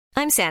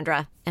I'm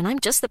Sandra, and I'm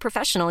just the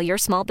professional your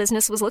small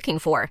business was looking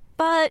for.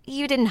 But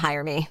you didn't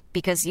hire me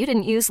because you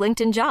didn't use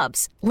LinkedIn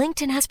Jobs.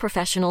 LinkedIn has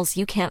professionals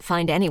you can't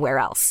find anywhere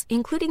else,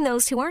 including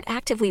those who aren't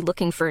actively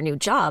looking for a new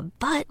job,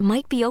 but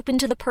might be open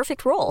to the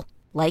perfect role,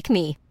 like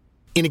me.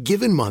 In a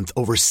given month,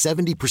 over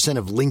 70%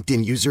 of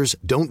LinkedIn users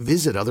don't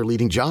visit other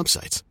leading job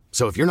sites.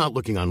 So if you're not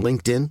looking on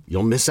LinkedIn,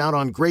 you'll miss out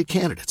on great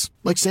candidates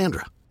like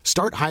Sandra.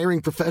 Start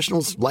hiring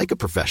professionals like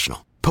a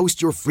professional.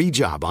 Post your free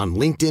job on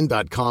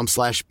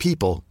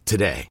linkedin.com/people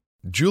today.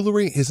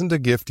 Jewelry isn't a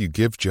gift you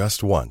give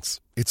just once.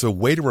 It's a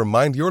way to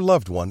remind your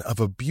loved one of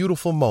a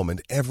beautiful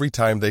moment every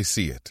time they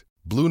see it.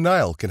 Blue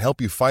Nile can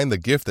help you find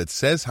the gift that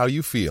says how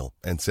you feel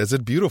and says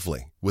it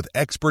beautifully, with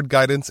expert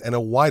guidance and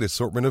a wide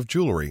assortment of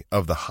jewelry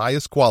of the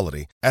highest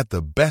quality at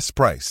the best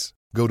price.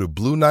 Go to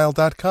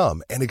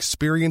BlueNile.com and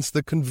experience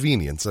the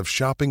convenience of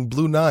shopping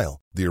Blue Nile,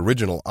 the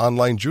original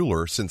online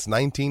jeweler since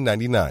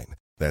 1999.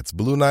 That's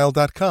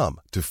BlueNile.com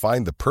to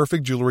find the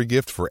perfect jewelry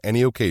gift for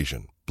any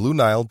occasion.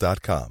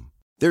 BlueNile.com.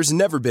 There's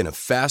never been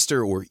a faster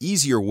or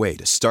easier way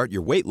to start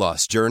your weight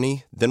loss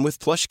journey than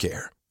with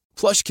PlushCare.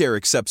 PlushCare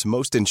accepts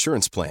most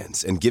insurance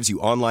plans and gives you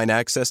online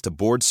access to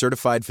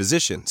board-certified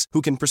physicians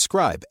who can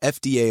prescribe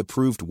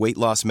FDA-approved weight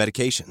loss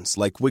medications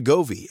like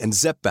Wegovy and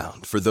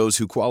Zepbound for those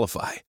who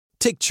qualify.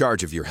 Take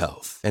charge of your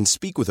health and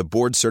speak with a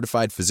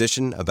board-certified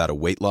physician about a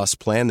weight loss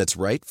plan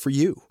that's right for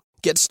you.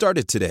 Get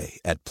started today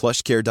at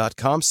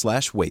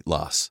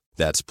plushcare.com/weightloss.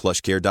 That's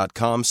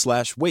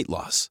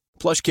plushcare.com/weightloss.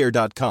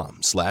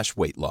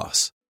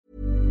 plushcare.com/weightloss.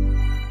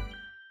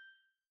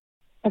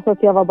 Alltså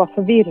att jag var bara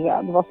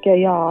förvirrad. Vad ska jag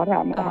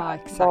göra med det här?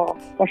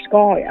 Var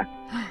ska jag?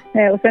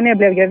 Och sen när jag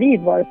blev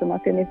gravid var det som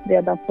att jag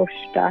redan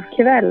första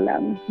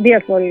kvällen.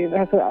 Dels var det ju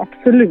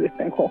absolut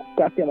en chock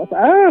att jag var så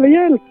här,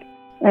 hjälp!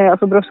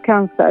 Alltså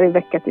bröstcancer i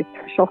vecka typ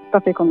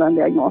 28 fick hon den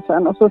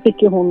diagnosen. Och så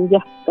fick ju hon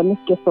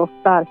jättemycket så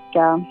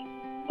starka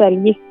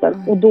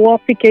cellgifter. Och då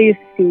fick jag ju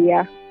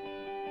se,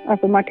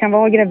 alltså man kan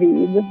vara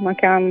gravid, man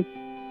kan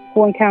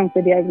få en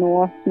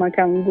cancerdiagnos, man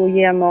kan gå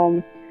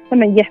igenom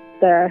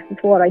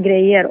jättesvåra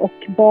grejer och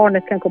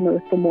barnet kan komma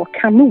ut och må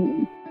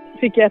kanon.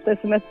 Fick jag ett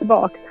sms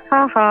tillbaka,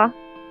 haha.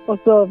 Och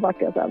så var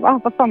jag så här,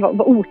 vad fan,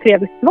 vad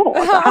otrevligt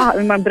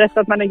svar. Man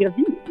berättar att man är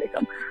gravid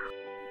liksom.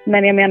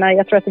 Men jag menar,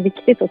 jag tror att det är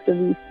viktigt också att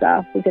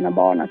visa för sina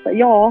barn att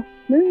ja,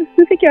 nu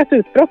fick jag ett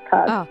utbrott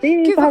här. Ah,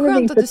 gud vad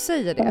skönt att du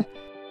säger det.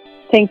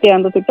 Tänkte jag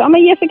ändå typ,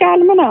 men Jessica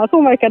Almena,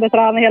 hon verkade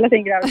träna hela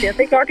sin graviditet.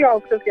 Det är klart jag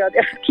också ska göra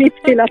det. Klipp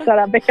till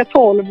att vecka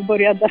 12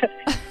 började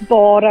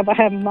bara vara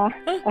hemma,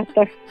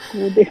 äta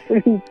godis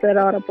och inte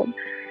röra på mig.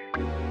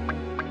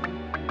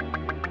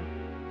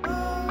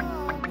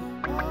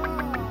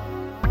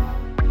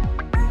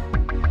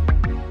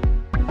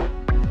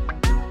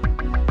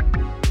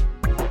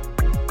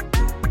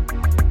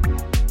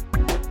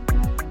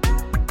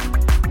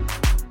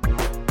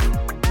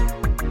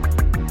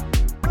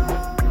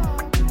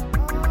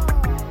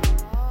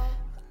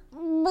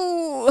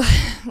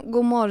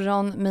 God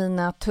morgon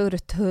mina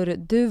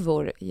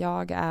turturduvor.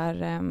 Jag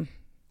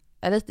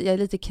är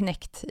lite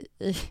knäckt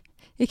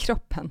i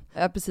kroppen.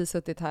 Jag har precis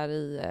suttit här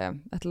i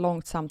ett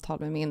långt samtal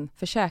med min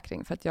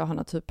försäkring för att jag har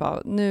någon typ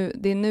av,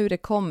 det är nu det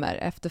kommer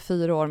efter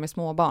 4 år med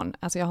småbarn.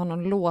 Alltså jag har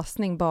någon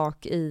låsning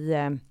bak i,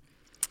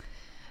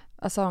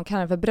 alltså de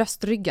kallar det för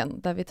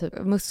bröstryggen, där vi typ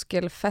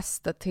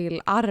muskelfäste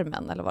till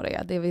armen eller vad det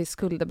är. Det är vid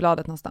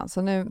skulderbladet någonstans.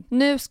 Så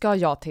nu ska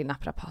jag till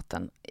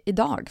naprapaten.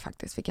 Idag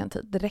faktiskt fick jag en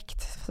tid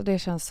direkt. Så det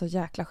känns så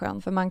jäkla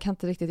skönt. För jag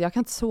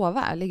kan inte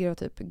sova. Jag ligger och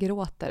typ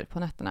gråter på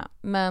nätterna.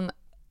 Men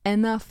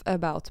enough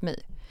about me.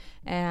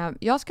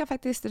 Jag ska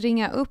faktiskt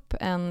ringa upp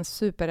en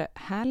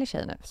superhärlig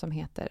tjej nu som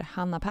heter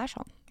Hanna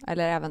Persson.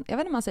 Eller även, jag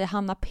vet inte om man säger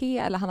Hanna P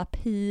eller Hanna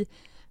Pi.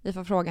 Vi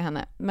får fråga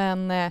henne.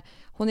 Men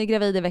hon är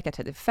gravid i vecka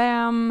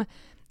 35.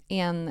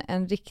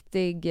 En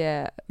riktig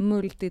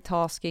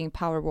multitasking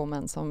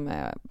powerwoman som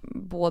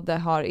både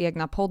har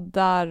egna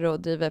poddar och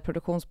driver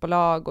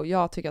produktionsbolag, och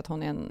jag tycker att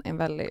hon är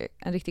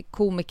en riktig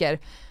komiker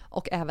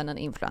och även en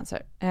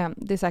influencer.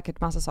 Det är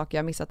säkert massa saker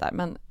jag missat där,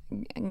 men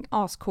en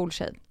ascool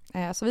tjej.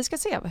 Så vi ska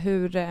se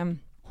hur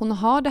hon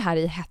har det här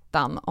i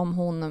hettan, om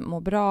hon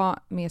mår bra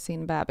med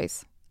sin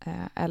bebis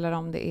eller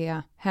om det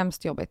är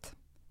hemskt jobbigt.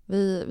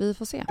 Vi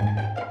får se.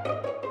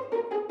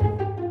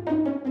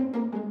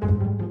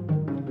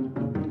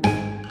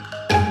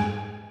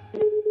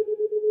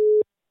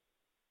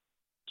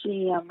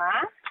 Tjena.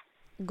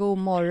 God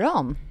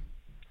morgon.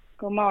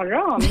 God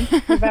morgon,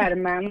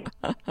 värmen.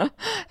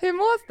 Hur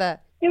mås det?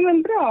 Ja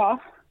men bra.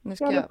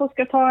 Jag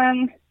ska ta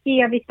en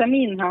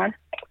E-vitamin här.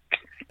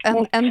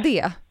 En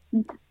D?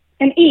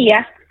 En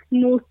E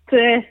mot,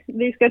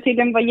 vi ska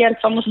tydligen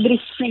hjälpa mot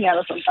bristningar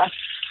och sånt där.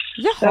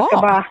 Jaha. Så jag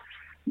ska bara,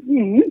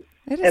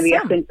 jag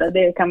vet inte,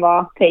 det kan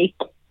vara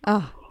take.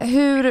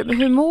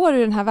 Hur mår du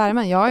i den här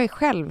värmen? Jag är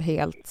själv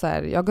helt så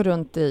här, jag går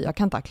runt jag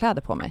kan inte ha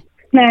kläder på mig.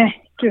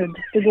 Nej, gud,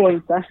 det går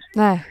inte.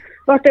 Nej.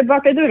 Vart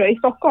är du då? I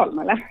Stockholm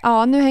eller?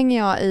 Ja, nu hänger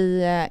jag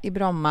i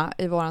Bromma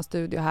i våran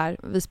studio här.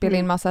 Vi spelar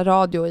in massa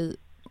radio i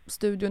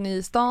studion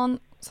i stan,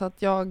 så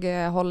att jag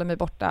håller mig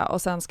borta,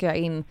 och sen ska jag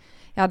in.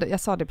 Jag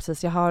sa det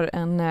precis, jag har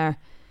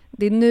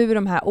det är nu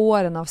de här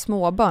åren av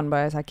småbarn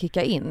börjar så här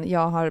kicka in.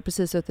 Jag har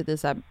precis suttit i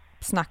så här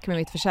snack med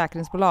mitt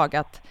försäkringsbolag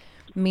att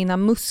mina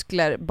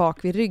muskler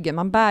bak vid ryggen,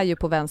 man bär ju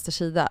på vänster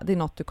sida, det är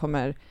något du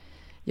kommer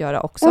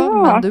göra också,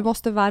 men du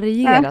måste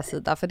variera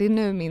sida, för det är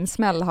nu min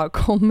smäll har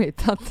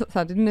kommit, att så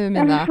här, det är nu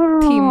mina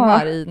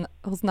timmar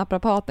hos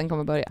naprapaten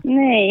kommer börja.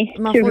 Nej,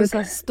 man får så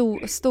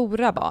här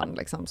stora barn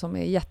liksom, som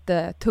är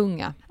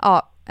jättetunga.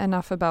 Ja,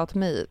 enough about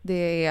me.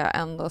 Det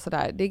är ändå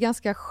sådär, det är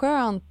ganska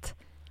skönt.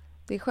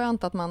 Det är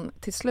skönt att man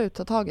till slut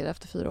tar tag i det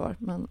efter 4 år,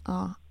 men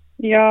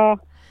ja.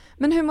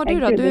 Men hur mår du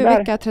då? Du är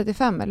vecka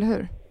 35, eller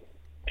hur?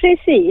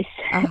 Precis.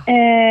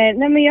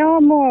 Nej, men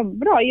jag mår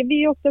bra.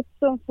 Vi åkte upp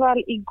som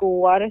fall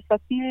igår, så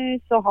att nu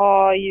så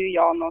har ju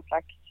jag någon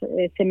slags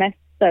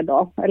semester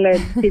då,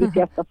 eller tills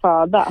jag ska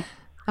föda.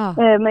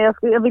 Men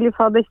jag vill ju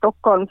föda i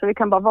Stockholm, så vi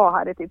kan bara vara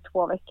här i typ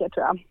 2 veckor,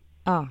 tror jag.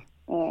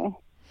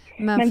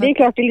 Men det är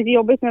klart det är lite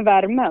jobbigt med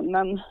värmen,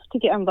 men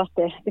tycker ändå att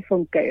det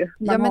funkar ju.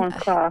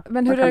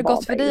 Men hur har det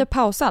gått för dig att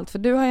pausa allt? För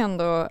du har ju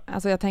ändå,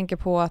 alltså jag tänker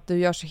på att du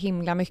gör så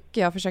himla mycket.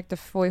 Jag försökte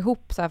få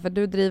ihop så här, för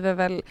du driver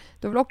väl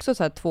också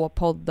så här 2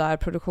 poddar,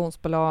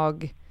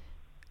 produktionsbolag,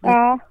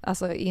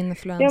 alltså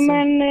influencer.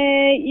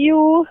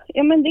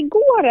 Ja men det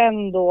går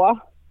ändå,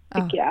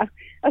 tycker jag.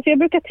 Alltså jag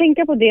brukar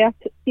tänka på det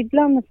att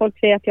ibland när folk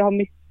säger att jag har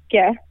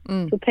mycket,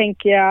 så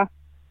tänker jag,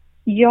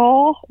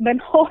 ja, men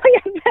har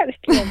jag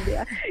verkligen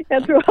det?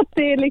 Jag tror att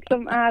det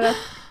liksom är att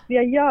det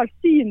jag gör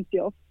syns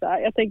ju ofta.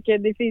 Jag tänker,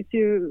 det finns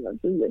ju...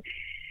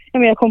 Jag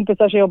menar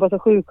kompisar som jobbar som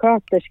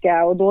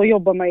sjuksköterska, och då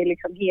jobbar man ju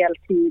liksom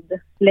heltid,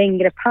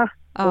 längre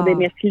pass, och det är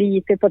mer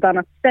slitigt på ett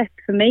annat sätt.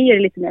 För mig är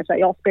det lite mer så här,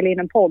 jag spelar in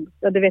en podd.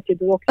 Ja, det vet ju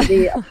du också.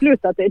 Det är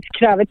absolut att det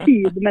kräver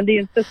tid, men det är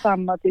ju inte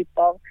samma typ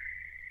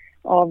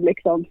av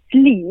liksom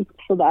slit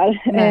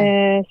sådär.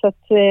 Så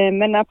att,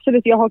 men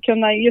absolut, jag har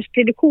kunnat, just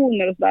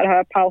produktioner och sådär har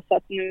jag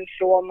pausat nu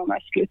från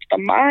slutet av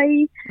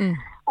maj.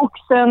 Och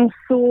sen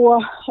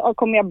så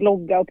kommer jag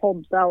blogga och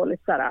podda och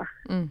lite sådär,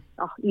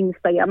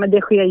 Instagram, men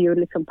det sker ju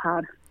liksom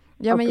per...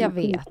 Ja, men jag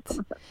vet.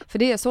 För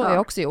det är så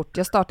jag också gjort.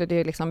 Jag startade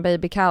ju liksom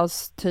Baby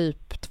Cows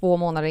typ 2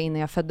 månader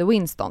innan jag födde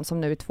Winston,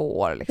 som nu är 2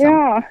 år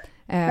liksom.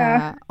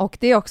 Och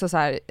det är också så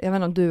här, jag vet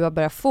inte om du har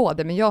börjat få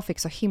det, men jag fick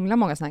så himla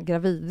många såna här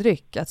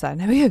gravidryck att så här,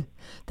 nej men gud,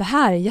 det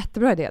här är en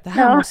jättebra idé, det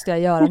här måste jag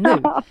göra nu.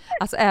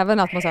 Alltså även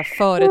att man så här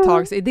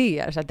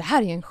företagsidéer, så här, det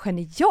här är en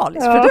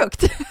genialisk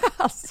produkt.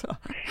 Alltså.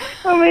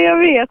 Ja, men jag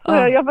vet.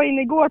 Jag var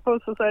inne igår på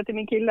och så sa jag till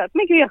min kille att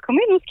men gud, jag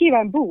kommer in och skriva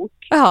en bok.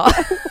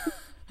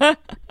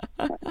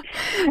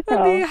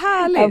 Men det är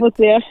härligt.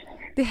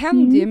 Det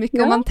händer ju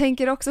mycket, och man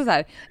tänker också så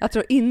här, jag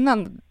tror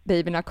innan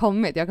babyn har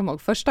kommit, jag kommer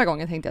ihåg första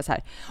gången tänkte jag så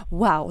här,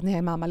 wow, när jag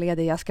är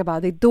mammaledig, det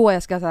är då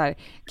jag ska så här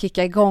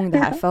kicka igång det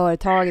här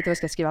företaget, och jag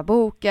ska skriva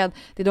boken,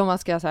 det är då man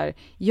ska så här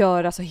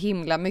göra så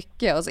himla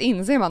mycket, och så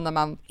inser man när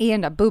man är i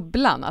den där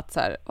bubblan att så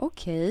här,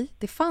 okej,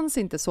 det fanns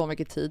inte så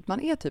mycket tid,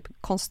 man är typ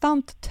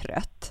konstant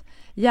trött,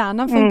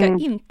 hjärnan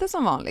funkar inte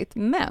som vanligt,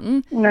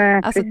 men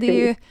alltså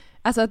det är ju,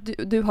 alltså att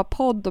du har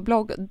podd och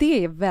blogg,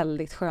 det är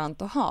väldigt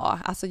skönt att ha.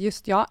 Alltså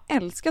just jag har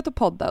älskat att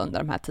podda under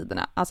de här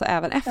tiderna. Alltså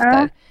även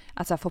efter.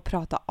 Alltså att få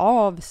prata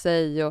av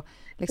sig och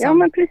liksom... Ja,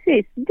 men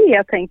precis.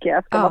 Det tänker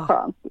jag ska vara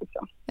skönt.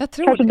 Liksom. Jag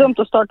tror kanske dumt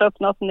att starta upp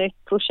något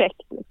nytt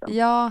projekt. Liksom.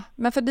 Ja,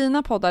 men för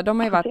dina poddar, de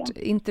har ju varit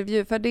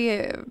intervju... För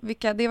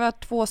det var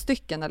 2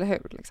 stycken, eller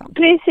hur? Liksom.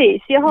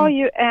 Precis. Jag har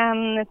ju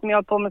en som jag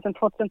har på med sedan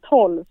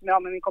 2012, som jag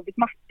har med min kompis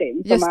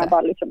Martin. Just som är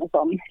bara liksom en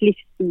sån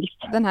livsstils.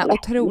 Den här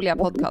otroliga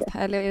podcast,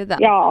 eller är det den?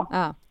 Ja.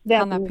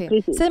 Hanna P.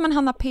 Precis. Säger man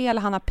Hanna P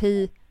eller Hanna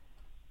Pi?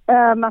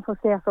 Man får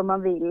säga som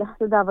man vill.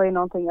 Det där var ju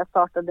någonting jag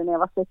startade när jag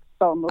var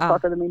 16 och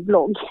startade min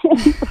blogg.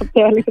 Så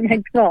det har liksom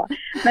hängt kvar.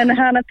 Men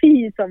Hanna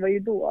Pi var ju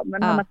då.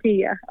 Men Hanna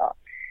P,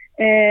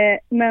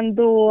 men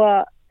då,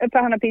 för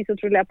Hanna Pi så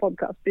tror jag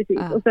podcast, precis.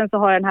 Och sen så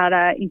har jag den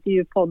här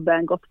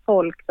intervjupodden Gott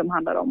Folk, som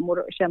handlar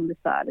om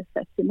kändisar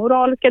sett i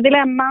moraliska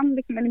dilemman.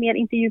 Liksom en mer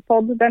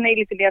intervjupodd. Den är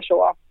lite mer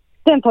så.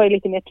 Den tar ju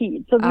lite mer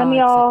tid. Så, men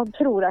jag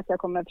tror att jag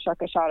kommer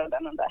försöka köra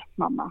den under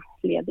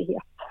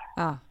mammaledighet.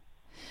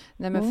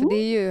 Nej, men för det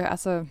är ju,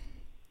 alltså,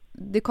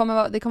 det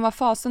kommer vara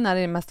fasen när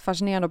det är mest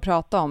fascinerande att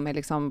prata om är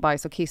liksom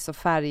bajs och kiss och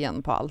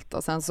färgen på allt.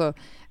 Och sen så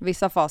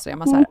vissa faser är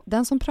man så här,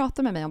 den som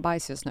pratar med mig om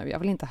bajs just nu, jag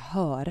vill inte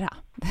höra.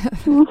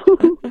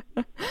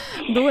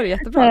 Då är det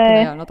jättebra att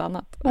kunna göra något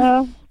annat.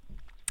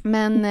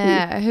 Men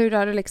hur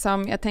har det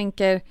liksom, jag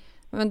tänker,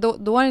 men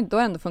då har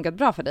det ändå funkat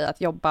bra för dig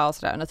att jobba och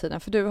sådär under tiden.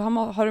 För du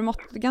har du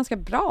mått ganska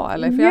bra,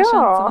 eller? För jag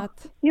känner som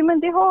att... Jo, men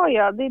det har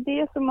jag. Det är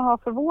det som har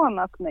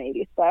förvånat mig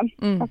lite.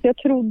 Alltså jag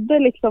trodde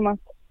liksom att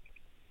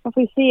man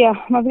får se,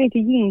 man vill inte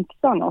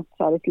jinxa något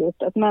så här i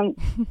slutet. Men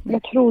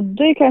jag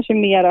trodde kanske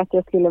mer att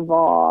jag skulle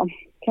vara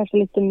kanske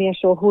lite mer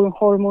så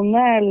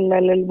hormonell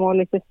eller må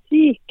lite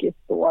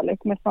psykiskt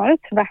dåligt. Men snarare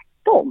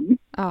tvärtom.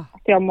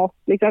 Att jag mått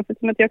liksom,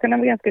 som att jag kan ha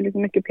ganska lite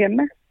mycket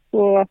PMS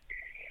och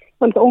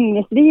lite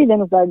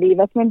ångestvriden och där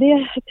livet, men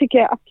det tycker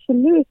jag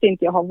absolut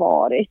inte jag har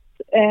varit.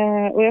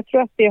 Och jag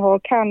tror att det har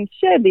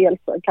kanske dels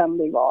kan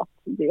det vara att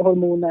det är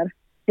hormoner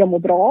jag mår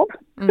bra av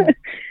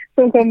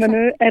som kommer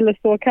nu, eller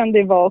så kan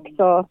det vara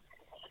också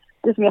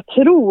det som jag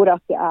tror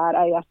att det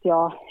är att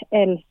jag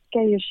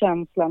älskar ju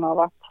känslan av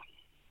att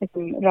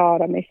liksom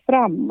röra mig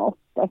framåt.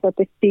 Alltså att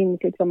det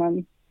finns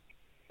liksom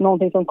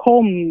någonting som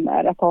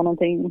kommer, att ha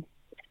någonting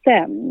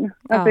sen.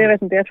 Alltså jag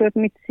vet inte, jag tror att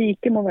mitt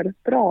psyke mår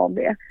väldigt bra av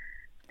det.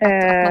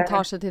 Att man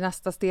tar sig till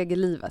nästa steg i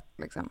livet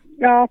liksom.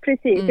 Ja,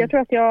 precis. Jag tror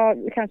att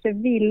jag kanske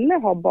ville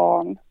ha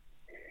barn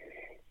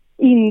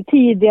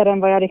tidigare än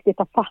vad jag riktigt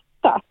har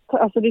fattat.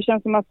 Alltså det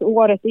känns som att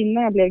året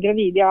innan jag blev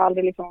gravid, jag har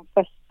aldrig liksom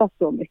festat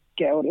så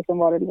mycket och liksom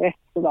varit rätt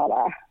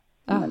sådär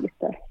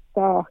lite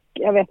stök,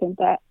 jag vet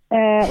inte.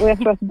 Och jag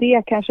tror att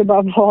det kanske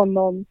bara var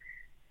någon,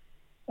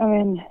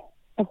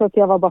 alltså att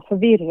jag var bara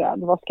förvirrad.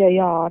 Vad ska jag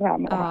göra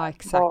med det här?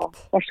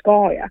 Exakt. Var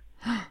ska jag?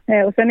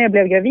 Och sen när jag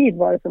blev gravid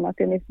var det som att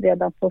jag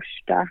redan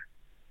första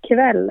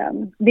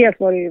kvällen. Dels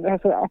var det ju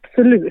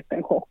absolut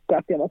en chock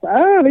att jag var så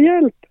här,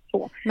 hjälp!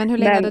 Så. Men hur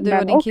länge hade du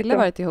och din kille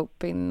varit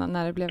ihop innan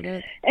när det blev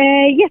gravid?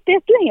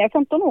 Jättelänge,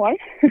 15 år.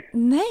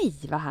 Nej,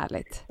 vad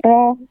härligt!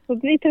 Ja, så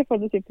vi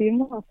träffades ju på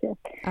gymnasiet.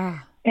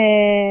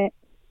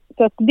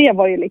 Så att det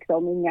var ju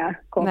liksom inga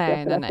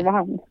konstigheter. Nej. Det var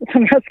han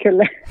som jag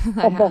skulle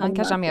ha barn. Han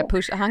kanske har mer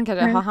push.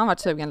 Har han varit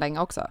sugen länge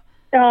också?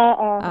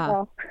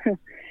 Ja.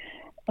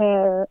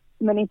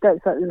 Men inte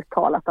så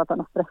uttalat att han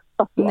har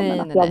stressat så, men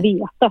att jag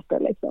vetat det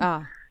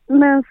liksom.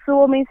 Men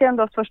så minns jag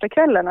ändå första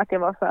kvällen att jag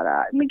var så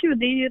här, men gud,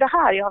 det är ju det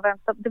här jag har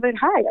väntat, det var ju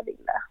det här jag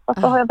ville.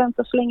 Varför har jag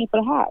väntat så länge på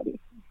det här?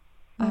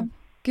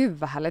 Gud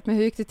vad härligt, men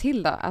hur gick det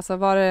till då? Alltså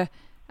var det,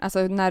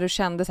 när du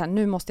kände så här,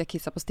 nu måste jag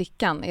kissa på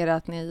stickan, är det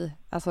att ni,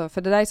 alltså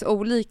för det där är så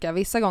olika,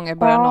 vissa gånger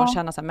börjar någon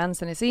känna så här,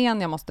 mensen är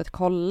sen, jag måste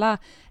kolla,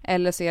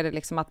 eller så är det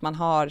liksom att man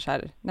har så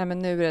här, nej men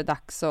nu är det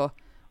dags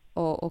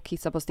och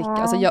kissa på stickan.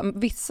 Alltså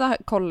vissa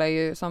kollar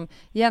ju, som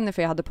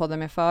Jennifer jag hade podden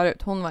med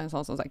förut, hon var en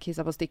sån som så här,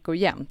 kissa på stickor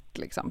jämt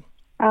liksom.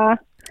 Ja,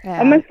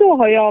 men så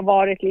har jag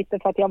varit lite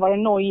för att jag var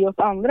nojig åt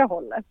andra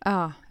hållet.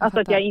 Alltså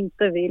att jag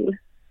inte vill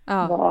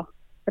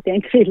att jag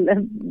inte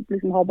vill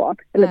liksom ha barn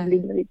eller bli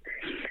gravid.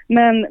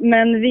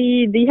 Men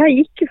vi här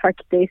gick ju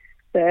faktiskt,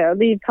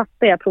 det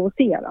fattar jag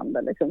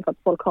provocerande liksom, för att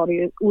folk har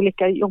ju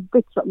olika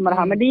jobbigt med det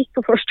här, men det gick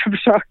på första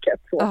försöket.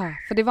 Så.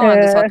 För det var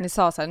ändå så att ni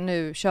sa så här,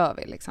 nu kör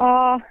vi liksom.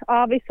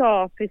 Ja, vi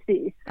sa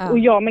precis.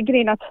 Och med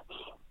grejen att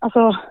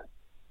alltså,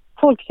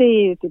 folk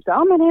säger ju typ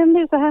men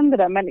händer så händer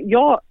det, men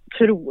jag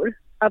tror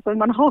att om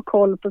man har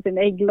koll på sin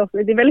äggloss, det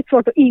är väldigt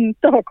svårt att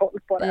inte ha koll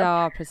på det.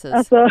 Ja, precis.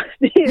 Alltså,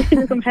 det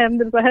är som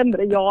händer så händer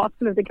det. Ja,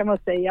 absolut, det kan man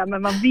säga.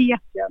 Men man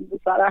vet ju ändå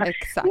så här.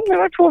 Exakt. Det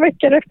var 2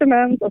 veckor efter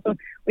mens. Och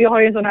jag har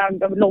ju en sån här,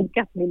 jag har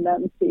loggat min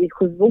mens i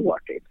 7 år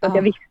typ. Så att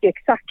jag visste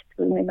exakt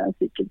hur min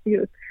menscykel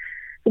ser ut.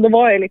 Så då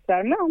var jag lite så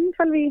här, men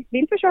ifall vi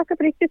vill försöka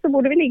på riktigt så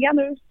borde vi ligga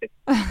nu.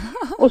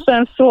 Och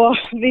sen så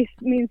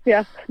minns jag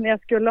att när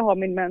jag skulle ha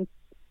min mens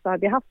så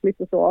hade jag haft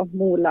lite så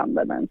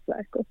molande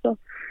mensvärk och så.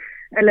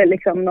 Eller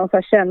liksom någon sån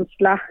här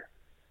känsla.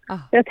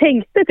 Jag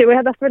tänkte och jag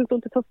hade haft väldigt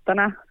ont i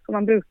tuttarna som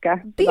man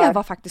brukar. Det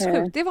var faktiskt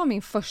sjukt. Det var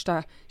min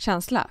första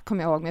känsla,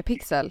 kommer jag ihåg med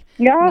Pixel.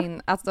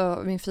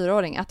 Min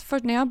 4-åring. Att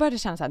först när jag började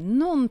känna så här,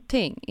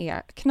 någonting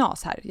är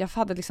knas här. Jag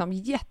hade liksom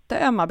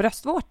jätteömma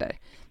bröstvårtor.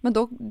 Men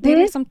då, det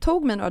liksom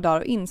tog mig några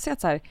dagar att inse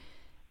att så här,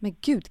 men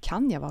gud,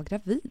 kan jag vara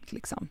gravid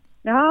liksom?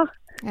 Ja,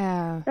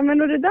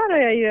 men och det där har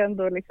jag ju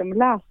ändå liksom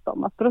läst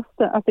om. Att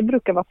brösten, att det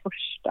brukar vara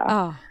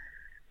första.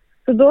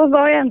 Så då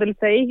var jag ändå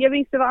lite, jag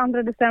visste det var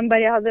 2 december,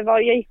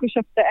 jag gick och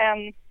köpte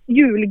en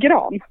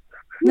julgran.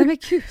 Nej men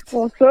gud.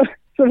 Och så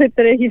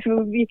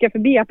gick jag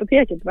förbi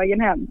apoteket på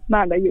vägen hem med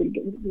den där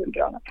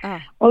julgranen.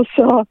 Och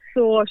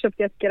så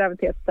köpte jag ett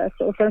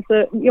graviditetstest. Och sen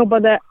så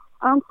jobbade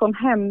Anton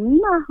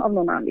hemma av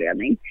någon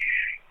anledning.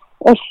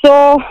 Och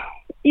så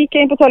gick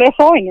jag in på toa, jag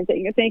sa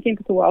ingenting. Jag gick in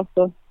på toa och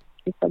så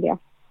tittade jag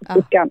på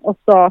stickan. Och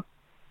så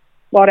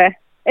var det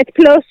ett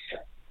plus.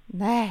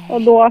 Nej.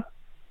 Och då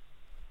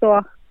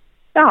så...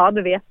 Ja,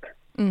 du vet.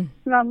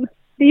 Man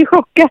blir ju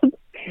chockad.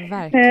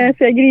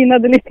 Så jag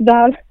grinade lite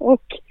där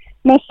och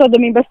messade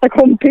min bästa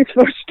kompis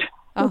först.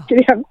 Och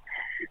skrev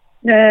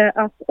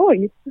att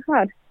oj, så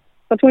här.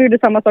 Så att hon gjorde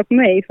samma sak med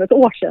mig för ett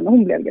år sedan och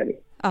hon blev gravid.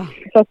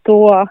 Så att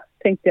då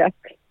tänkte jag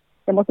att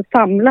jag måste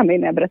samla mig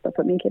när jag berättade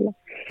för min kille.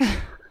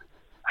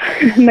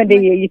 Men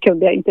det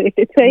kunde jag inte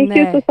riktigt. Så jag gick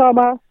ut och sa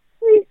bara,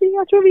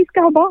 jag tror vi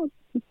ska ha barn.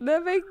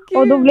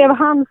 Och då blev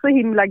han så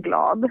himla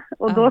glad.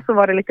 Och då så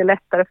var det lite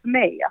lättare för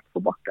mig att få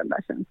bort den där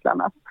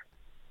känslan att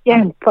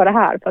hjälpa det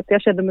här. För att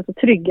jag kände mig så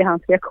trygg i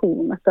hans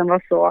reaktion. Att den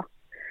var så,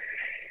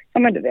 ja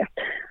men du vet.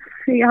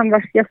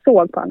 Jag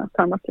såg på honom att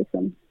han var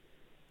liksom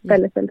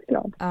väldigt, väldigt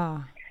glad.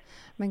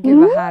 Men gud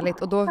vad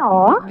härligt. Och då,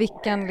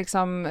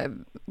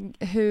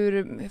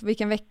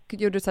 vilken vecka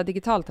gjorde du så här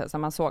digitalt test?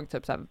 Man såg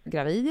typ så här,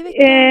 gravid i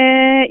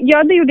veckan?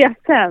 Ja, det gjorde jag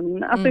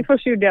sen. Alltså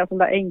först gjorde jag sån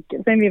där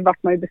enkelt. Sen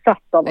vart man ju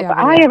besatt av att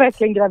är jag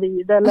verkligen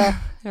gravid? Eller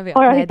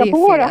har jag hittat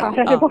på det här?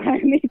 Eller bara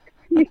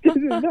mitt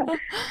huvud?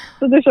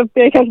 Så då köpte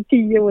jag kanske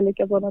 10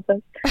 olika sådana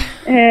test.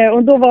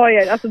 Och då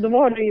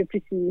var det ju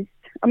precis,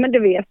 ja men du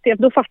vet,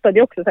 då fattade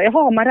jag också så här,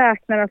 jaha, man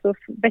räknar alltså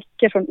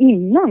veckor från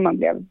innan man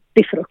blev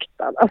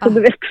befruktad. Alltså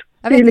du vet,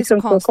 det är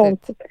liksom så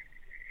konstigt.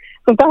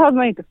 Sånt där hade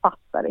man ju inte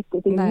fattat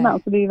riktigt innan.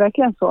 Så det är ju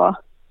verkligen så.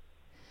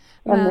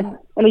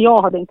 Eller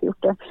jag hade inte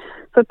gjort det.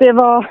 Så att det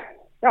var,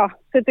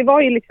 så det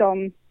var ju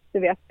liksom, du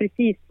vet,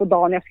 precis på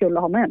dagen jag skulle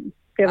ha mens.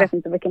 För jag vet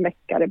inte vilken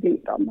vecka det blir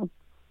då. Men,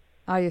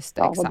 ja, just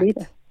det, vad exakt. blir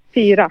det?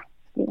 4.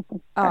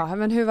 Ja,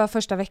 men hur var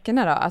första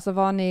veckorna då? Alltså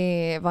var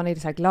ni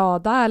så här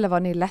glada eller var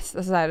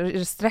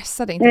ni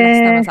stressade, inte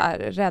ledsna, men så här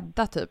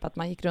rädda typ? Att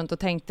man gick runt och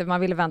tänkte,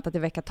 man ville vänta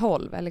till vecka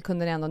 12, eller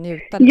kunde ni ändå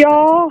njuta lite?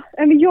 Ja,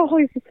 liksom? Men jag har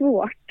ju så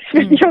svårt.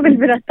 Jag vill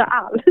berätta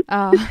allt.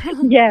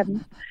 Igen.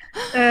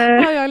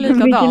 Ja, jag är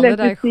likadan, det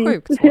där är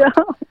sjukt svårt.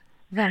 Ja.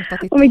 Vänta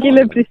till 12. Och min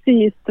kille är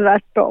precis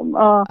tvärtom.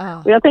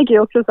 Ja. Och jag tänker ju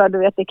också så här, du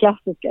vet det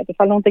klassiska, att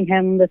ifall någonting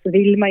händer så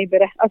vill man ju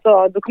berätta,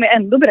 alltså då kommer jag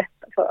ändå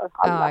berätta för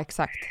alla. Ja,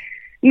 exakt.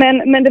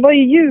 Men det var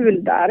ju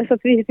jul där, så att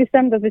vi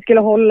bestämde att vi skulle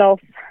hålla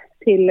oss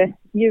till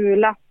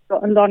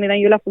julafton, en dag innan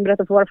julafton,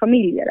 berätta för våra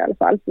familjer i alla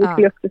fall. Vi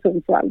skulle upp till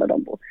Sundsvall där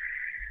de bor.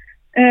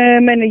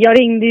 Men jag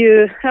ringde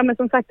ju, men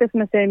som sagt, det som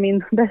jag säger,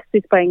 min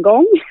bästis på en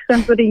gång. Sen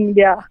så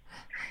ringde jag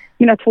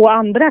mina 2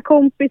 andra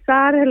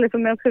kompisar, eller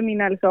som jag också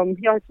mina, liksom,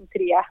 jag har 3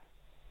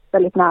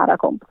 väldigt nära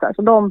kompisar.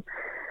 Så de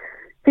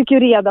fick ju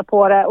reda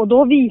på det, och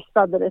då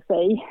visade det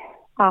sig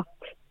att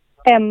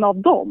en av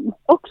dem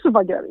också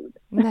var gravid.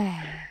 Nej.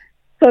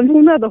 Så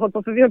hon hade hållit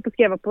på, för vi höll på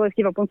att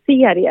skriva på en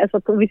serie, så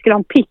att vi skulle ha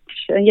en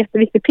pitch, en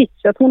jätteviktig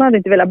pitch. Så att hon hade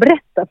inte velat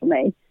berätta för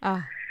mig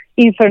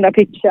inför den där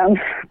pitchen.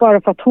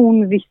 Bara för att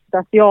hon visste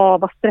att jag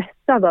var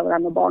stressad över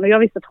henne med barn. Och jag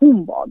visste att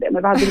hon var det,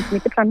 men vi hade liksom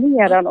inte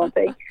planerat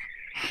någonting.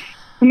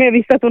 Men jag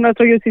visste att hon hade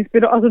tagit ut sin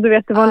spiral. Alltså du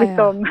vet, det var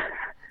liksom...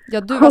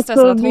 Ja, du var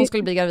stressad att hon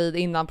skulle bli gravid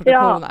innan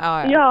produktionen.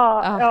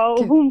 Ja,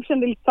 och hon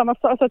kände lite samma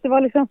sak. Så att det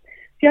var liksom...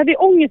 Så jag hade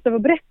ångest över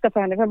att berätta för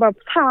henne. För jag bara,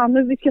 fan,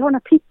 nu vi ska ha den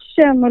här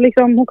pitchen. Och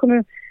liksom, hon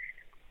kommer...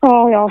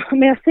 Ja,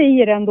 men jag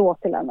säger det ändå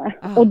till henne.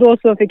 Och då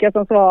så fick jag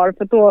som svar,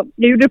 för då,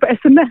 jag gjorde det på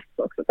sms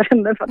också till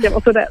henne för att jag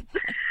var så rädd.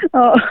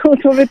 Och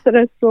då vet du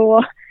det,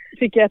 så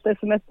fick jag ett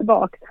sms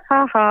tillbaka.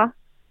 Haha.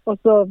 Och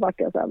så var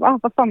jag så här,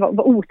 vad fan, vad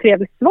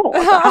otrevligt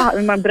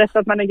svar. Man berättar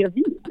att man är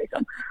gravid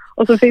liksom.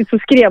 Och så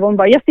skrev hon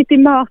bara, jag sitter i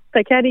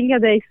möte, kan jag ringa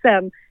dig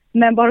sen?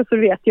 Men bara så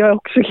vet, jag är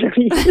också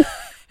gravid.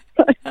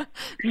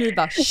 Ni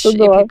bara,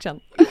 i pitchen.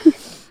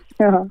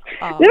 Ja.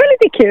 Det var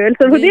lite kul,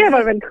 så det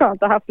var väldigt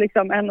skönt att ha haft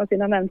liksom en av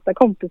sina närmsta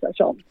kompisar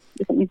som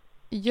liksom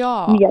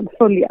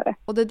medföljare.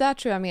 Och det där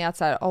tror jag med att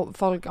så här,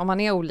 folk, om man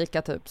är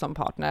olika typ som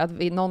partner,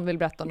 att någon vill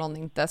berätta och någon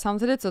inte.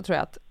 Samtidigt så tror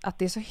jag att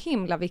det är så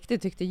himla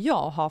viktigt, tyckte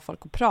jag, att ha folk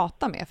att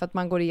prata med, för att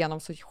man går igenom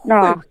så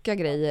sjuka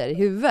grejer i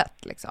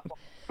huvudet liksom.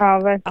 Ja,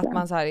 verkligen. Att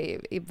man så här,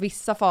 i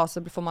vissa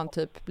faser får man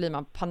blir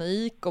man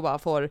panik och bara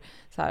får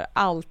så här,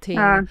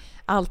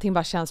 allting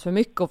bara känns för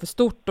mycket och för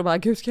stort och bara,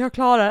 gud, ska jag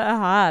klara det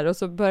här? Och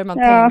så börjar man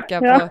tänka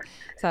på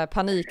så här,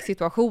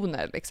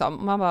 paniksituationer liksom.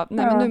 Och man bara,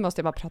 nej men nu måste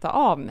jag bara prata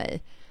av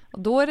mig. Och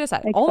då är det så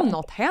här, om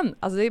något händer,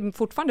 alltså det är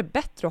fortfarande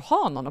bättre att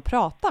ha någon att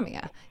prata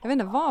med. Jag vet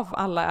inte vad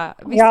alla,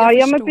 visst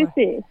men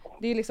precis.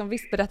 Det är liksom,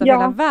 visst, berätta för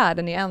hela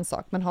världen är en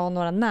sak, men ha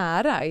några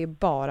nära är ju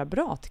bara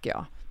bra, tycker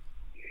jag.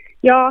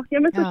 Ja,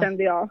 men så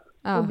kände jag.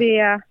 Och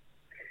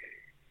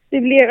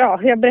det blev,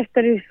 jag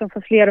berättade liksom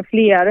för fler och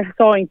fler.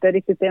 Sa inte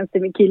riktigt ens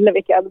till min kille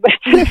vilka jag hade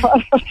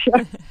berättat för att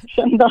jag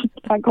kände att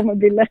han kommer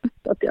bli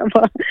lätt att jag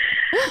bara...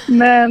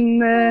 Men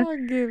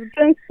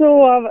sen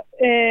så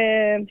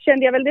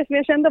kände jag väl, det som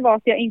jag kände var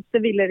att jag inte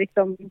ville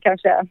liksom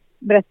kanske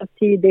berätta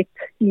tidigt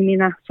i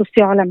mina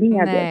sociala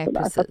medier.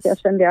 Nej, så att jag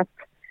kände att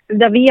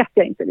där vet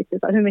jag inte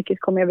riktigt hur mycket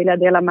kommer jag vilja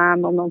dela med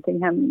mig om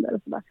någonting händer.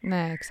 Och sådär.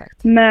 Nej,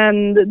 exakt.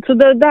 Men så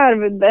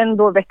där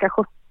ändå vecka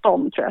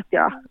 17 tror jag att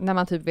jag... När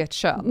man typ vet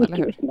kön, eller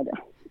hur?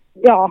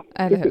 Ja,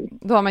 eller hur?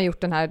 Då har man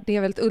gjort den här, det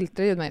är väl ett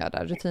ultraljud man gör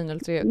där,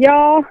 rutinultraljud?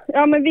 Ja,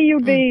 men vi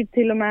gjorde ju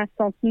till och med ett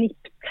sånt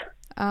NIPT.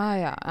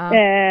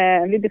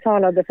 Vi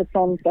betalade för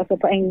sånt alltså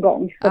på en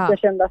gång. Så att jag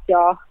kände att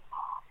jag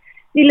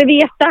ville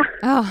veta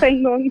på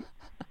en gång.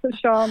 För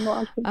kön och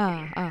allt.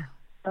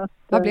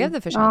 Vad blev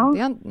det för kön?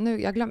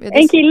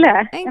 En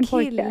kille. En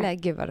kille,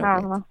 gud vad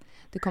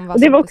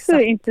roligt. Det var också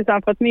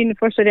intressant, för att min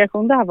första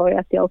reaktion där var ju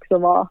att jag också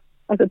var,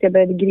 alltså att jag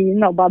började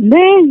grina och bara,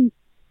 nej,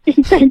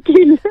 inte en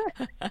kille.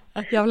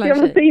 Jag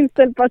var så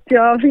inställd på att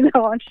jag ville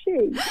ha en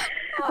tjej.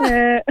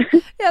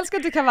 Jag älskar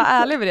att du kan vara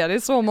ärlig med det. Det är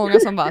så många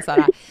som bara så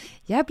här,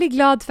 jag blir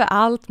glad för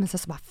allt, men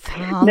så bara,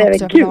 fan. Nej,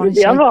 men gud,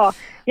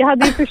 jag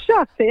hade ju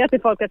försökt säga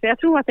till folk att jag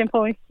tror att det är en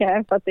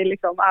pojke, för att det är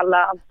liksom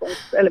alla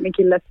Antons, eller min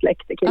killes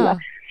släkt är killar.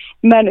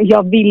 Men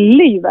jag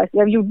ville ju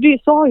verkligen,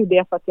 sa ju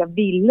det för att jag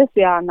ville så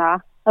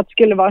gärna att det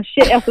skulle vara en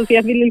tjej, alltså så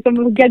jag ville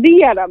liksom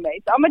gardera mig.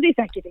 Ja, men det är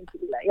säkert en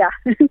kille,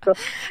 så.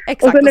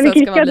 Exakt, och så när vi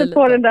klickade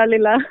på den där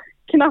lilla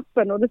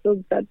knappen och det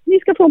stod så här, ni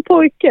ska få en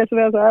pojke, så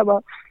var jag så här,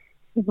 bara,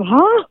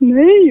 va?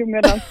 Nej,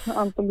 medan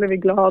Anton blev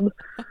glad.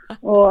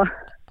 Och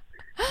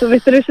så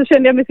vet du, så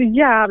kände jag mig så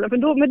jävla,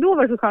 men då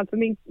var det så skönt, för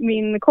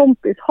min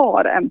kompis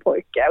har en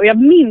pojke, och jag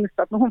minns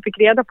att när hon fick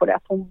reda på det,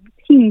 att hon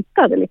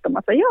hintade lite om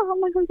att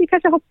vi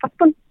kanske hoppas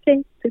på en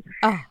tjej.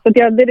 Så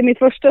att det mitt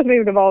första som jag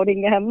gjorde var att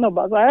ringa henne och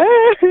bara så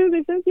här,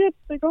 det känns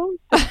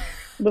jättekonstigt.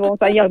 Då var hon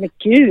så här, ja men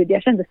gud,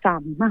 jag kände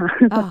samma.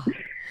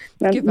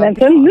 Men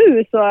sen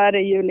nu så är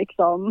det ju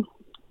liksom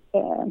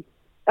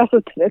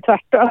Alltså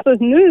tvärtom.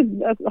 Alltså nu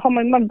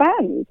har man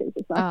bär nu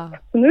till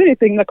snabbt. Så nu är det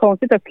så himla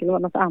konstigt att det skulle vara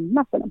något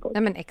annat.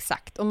 Nej men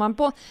exakt. Och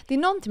det är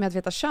någonting med att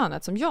veta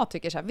könet som jag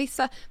tycker så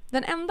här,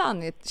 den enda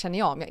anledningen känner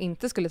jag om jag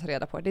inte skulle ta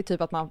reda på det är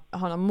typ att man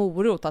har någon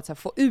morot att så här,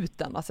 få ut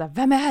den. Alltså,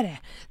 vem är det?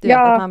 Du vet,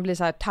 att man blir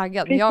så här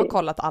taggad. Men jag har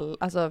kollat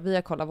vi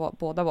har kollat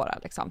båda våra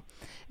liksom.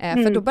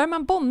 För då börjar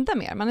man bonda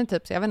mer. Man är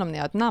typ så, jag vet inte om ni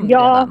har ett namn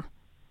redan.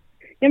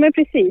 Ja men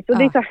precis. Och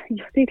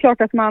det är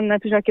klart att man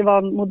försöker vara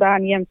en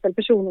modern jämställd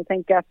person och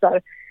tänka att så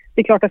här,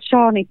 det är klart att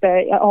kön inte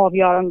är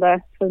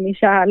avgörande för min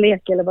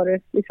kärlek eller vad det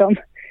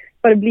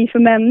blir för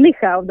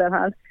människa av den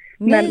här.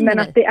 Men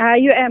att det är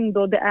ju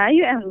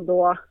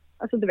ändå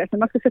alltså du vet när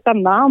man ska sätta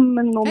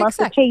namn och man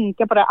ska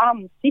tänka på det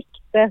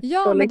ansiktet.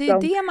 Ja, och men det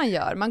är det man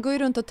gör. Man går ju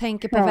runt och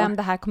tänker på vem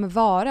det här kommer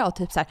vara och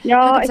typ så här,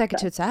 han kommer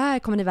säkert ut så här,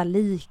 kommer ni vara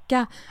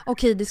lika?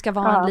 Okej, det ska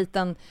vara en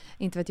liten,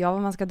 inte vet jag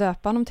vad man ska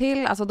döpa honom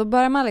till. Alltså då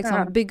börjar man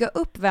liksom bygga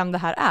upp vem det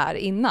här är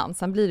innan.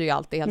 Sen blir det ju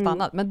alltid helt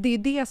annat. Men det är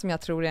det som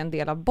jag tror är en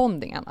del av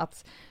bondingen.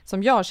 Att,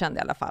 som jag kände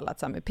i alla fall, att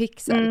så här med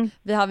Pixel.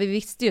 Vi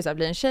visste ju så här,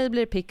 blir en tjej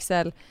blir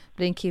Pixel,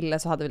 blir en kille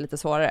så hade vi lite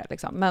svårare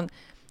liksom.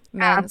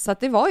 Men så att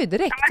det var ju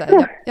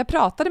direkt. Jag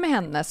pratade med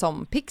henne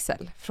som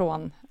Pixel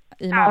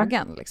i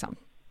magen liksom.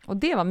 Och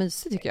det var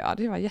mysigt tycker jag.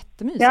 Det var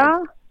jättemysigt.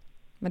 Ja.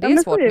 Men det är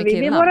svårt med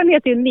killarna. Våran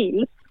heter ju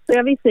Nils.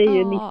 Så vi säger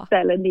ju Nisse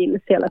eller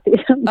Nils hela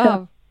tiden.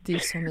 Ja, det är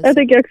så mysigt. Jag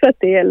tycker också att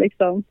det är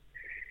liksom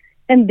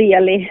en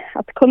del i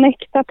att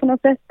connecta på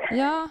något sätt.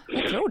 Ja,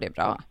 jag tror det är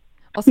bra.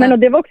 Men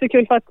det var också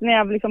kul för att när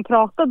jag liksom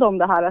pratade om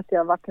det här att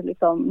jag var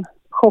liksom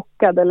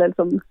chockad eller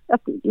liksom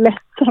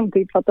ledsen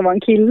typ för att det var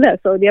en kille.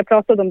 Så jag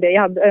pratade om det.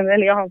 Jag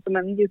har som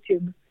en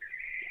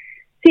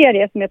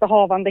YouTube-serie som heter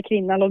Havande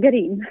kvinna loggar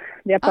in.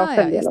 Där jag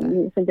pratade en del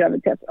om sin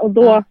graviditet.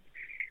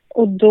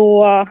 Och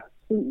då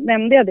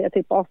nämnde jag det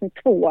typ på avsnitt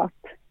 2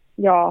 att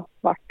jag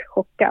vart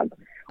chockad.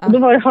 Och då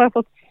har jag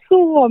fått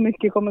så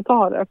mycket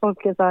kommentarer.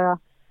 Folk är så här,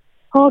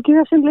 gud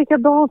jag känner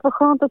likadant, vad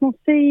skönt att någon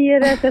säger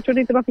det. Jag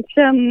trodde inte man fick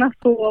känna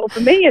så. Och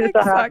för mig är det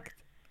så här.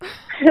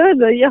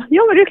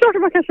 Ja, men det är klart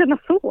att man kan känna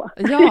så.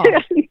 Ja,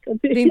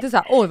 det är inte så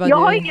här, oj vad du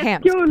är en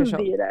hemsk person. Jag har ingen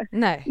skuld i det.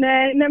 Nej,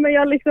 men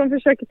jag liksom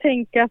försöker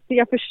tänka att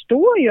jag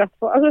förstår ju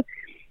att alltså,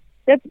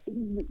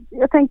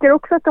 jag tänker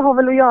också att det har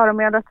väl att göra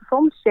med att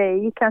som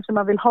tjej kanske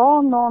man vill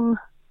ha någon,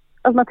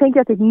 alltså man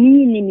tänker att det är ett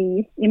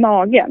minimi i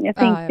magen. Jag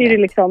tänkte ju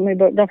liksom i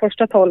de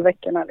första 12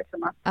 veckorna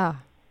liksom att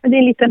det är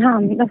en liten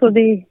hand, alltså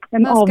det är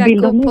en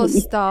avbild av mig. Man ska gå på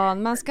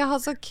stan, man ska ha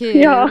så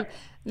kul.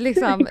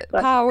 Liksom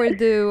power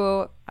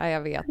duo. Ja,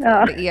 jag vet.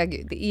 Ja.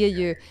 Det är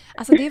ju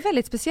alltså det är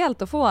väldigt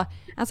speciellt att få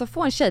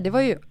en tjej. Det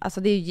var ju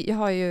alltså jag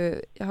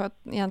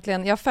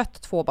har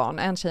fött 2 barn,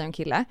 en tjej och en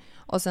kille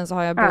och sen så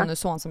har jag en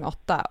bonusson som är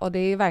 8 och det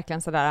är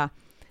verkligen så där.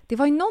 Det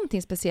var ju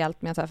någonting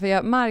speciellt med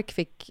för Mark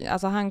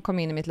han kom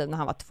in i mitt liv när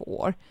han var 2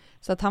 år.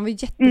 Så att han var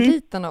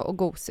jätteliten och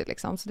gosig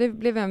liksom. Så det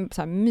blev en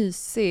så här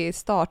mysig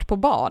start på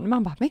barn.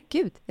 Man bara, men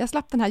gud, jag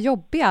slapp den här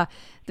jobbiga,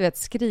 du vet,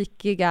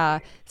 skrikiga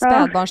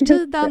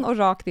spädbarnstiden och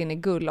rakt in i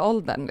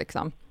gullåldern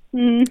liksom.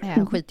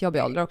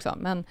 Skitjobbig ålder också.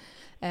 Men,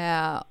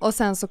 och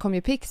sen så kom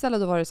ju Pixel och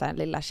då var det så här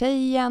lilla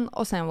tjejen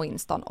och sen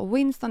Winston. Och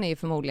Winston är ju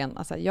förmodligen,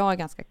 alltså jag är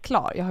ganska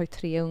klar. Jag har ju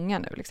 3 ungar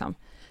nu liksom.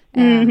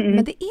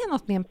 Men det är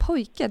något med en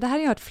pojke. Det här har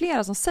jag hört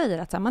flera som säger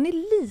att så här, man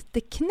är lite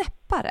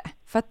knäppare.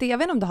 För att jag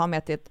vet inte om det har med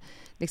att det är ett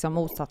liksom,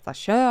 motsatta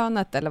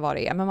könet eller vad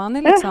det är. Men man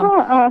är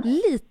liksom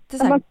lite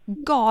så här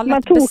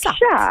galet besatt.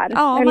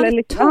 Ja, man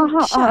är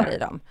tokkär i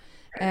dem.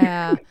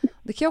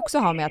 Det kan ju också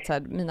ha med att så här,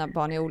 mina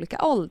barn är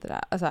olika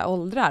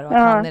åldrar och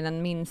att han är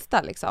den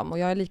minsta liksom. Och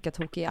jag är lika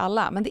tokig i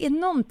alla. Men det är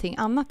någonting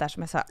annat där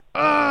som är så här,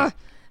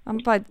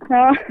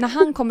 när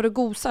han kommer och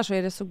gosar så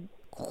är det så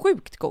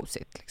sjukt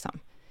gosigt liksom.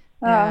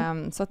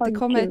 Så att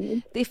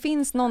det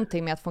finns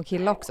någonting med att få en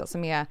kille också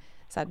som är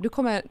så här, du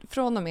kommer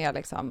från och med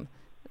liksom,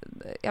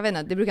 jag vet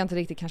inte, det brukar inte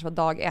riktigt kanske vara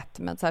dag 1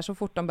 men så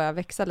fort de börjar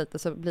växa lite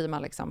så blir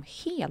man liksom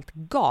helt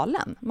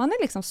galen. Man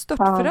är liksom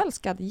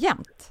störtförälskad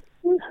jämt.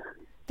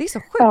 Det är så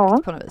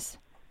sjukt på något vis.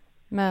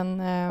 Men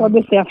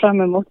det ser jag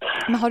fram emot.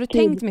 Men har du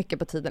tänkt mycket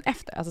på tiden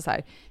efter? Alltså så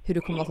här, hur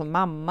du kommer vara som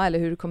mamma eller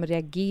hur du kommer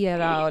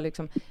reagera och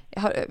liksom,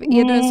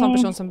 är du en sån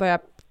person som börjar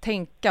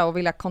tänka och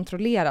vilja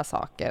kontrollera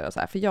saker och så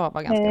här? För jag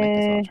var ganska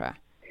mycket så, tror jag.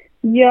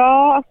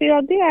 Ja,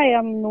 alltså det är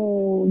jag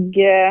nog.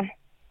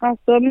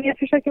 Alltså, men jag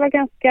försöker vara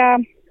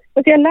ganska.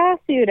 Alltså, jag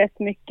läser ju rätt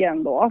mycket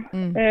ändå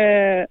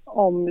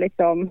om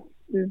liksom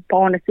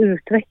barnets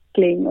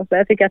utveckling och så.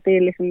 Jag tycker att det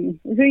är liksom,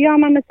 hur gör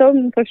man med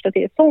sömn första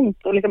tid?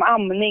 Sånt och liksom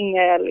amning.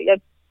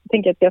 Jag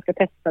tänker att jag ska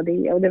testa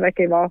det och det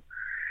verkar ju vara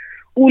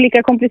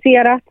olika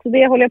komplicerat. Så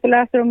det håller jag på att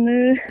läsa om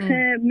nu.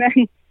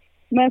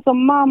 Men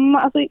som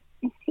mamma, alltså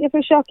jag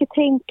försöker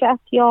tänka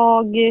att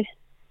jag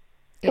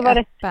ska vara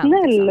rätt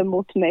snäll liksom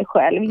mot mig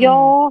själv.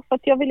 Ja, för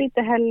att jag vill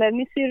inte heller.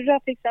 Min syrra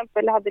till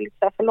exempel hade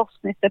lite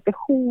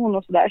förlossningsdepression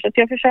och sådär. Så att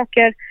jag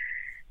försöker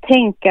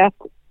tänka att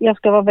jag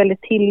ska vara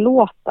väldigt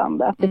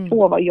tillåtande. Att det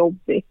får vara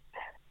jobbigt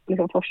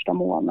liksom första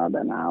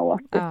månaderna. Och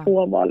att det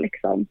får vara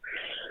liksom.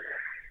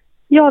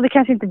 Ja, det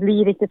kanske inte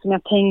blir riktigt som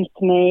jag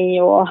tänkt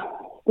mig. Och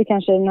det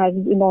kanske den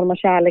här enorma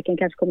kärleken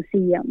kanske kommer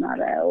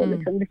senare. Och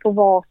liksom, det får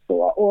vara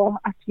så. Och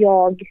att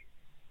jag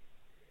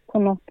på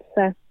något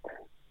sätt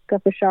ska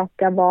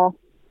försöka vara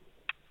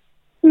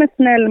som är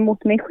snäll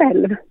mot mig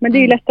själv. Men det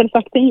är ju lättare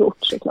sagt än gjort,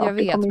 såklart. Jag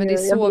vet, men det är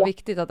så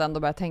viktigt att ändå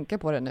börja tänka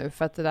på det nu.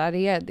 För att det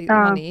där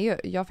man är ju,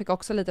 jag fick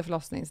också lite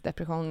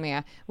förlossningsdepression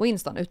med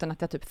Winston utan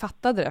att jag typ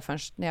fattade det förrän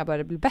när jag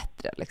började bli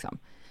bättre. Liksom.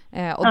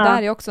 Och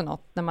där är också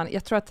något,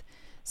 jag tror att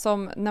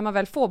när man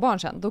väl får barn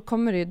sen,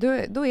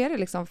 då är det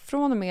liksom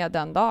från och med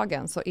den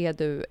dagen så är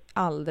du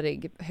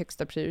aldrig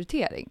högsta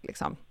prioritering.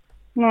 Liksom.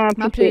 Ja,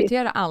 man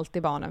prioriterar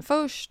alltid barnen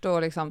först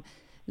och liksom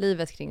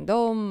livet kring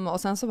dem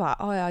och sen så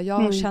bara,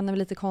 jag känner mig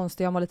lite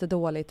konstig, jag mår lite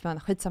dåligt, men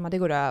skitsamma, det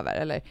går över.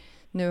 Eller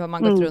nu har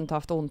man gått runt och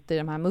haft ont i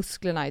de här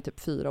musklerna i typ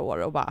 4 år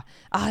och bara,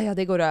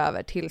 det går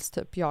över tills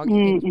typ jag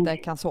inte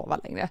kan sova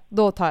längre.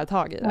 Då tar jag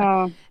tag i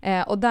det.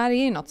 Ja. Och där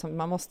är ju något som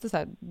man måste, så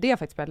här, det har jag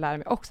faktiskt börjat lära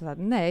mig också, så här,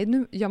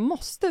 nej, jag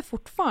måste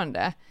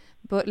fortfarande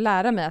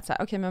lära mig att så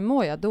här, okej, men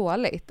mår jag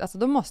dåligt? Alltså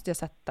då måste jag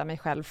sätta mig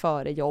själv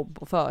före jobb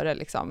och före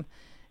liksom.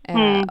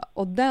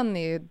 Och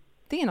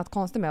det är något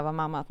konstigt med att vara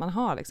mamma, att man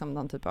har liksom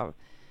någon typ av,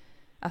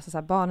 alltså så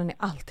här, barnen är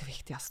alltid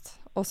viktigast.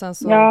 Och sen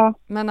så,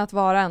 men att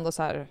vara ändå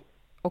så här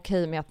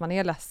okej med att man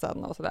är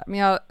ledsen och sådär. Men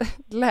jag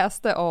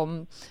läste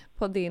om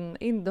på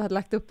du hade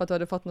lagt upp att du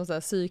hade fått något så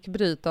här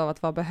psykbryt av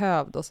att vara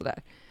behövd och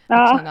sådär.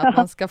 Att känna att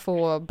man ska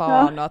få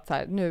barn och att så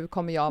här, nu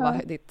kommer jag vara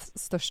ditt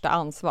största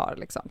ansvar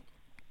liksom.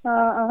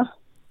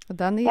 Och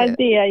den är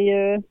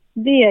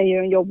det är ju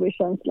en jobbig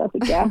känsla,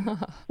 tycker jag.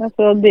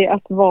 Alltså det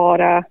att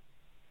vara,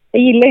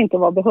 jag gillar inte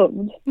att vara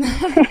behövd.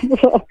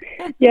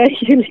 Jag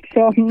är ju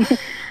liksom,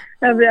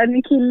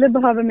 min kille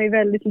behöver mig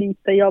väldigt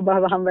lite, jag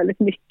behöver han väldigt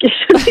mycket.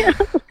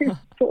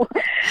 Så.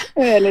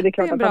 Eller det är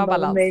klart det är att han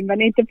behöver mig,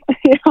 men inte.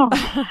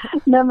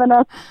 Nej, men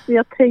att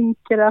jag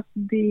tänker att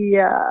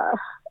det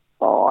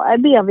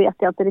vet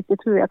jag inte riktigt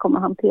hur jag kommer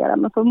hantera,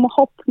 men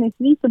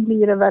förhoppningsvis så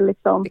blir det väl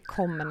liksom,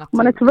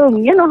 man är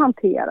tvungen att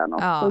hantera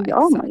något, så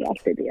gör man ju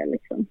alltid det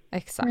liksom.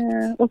 Exakt.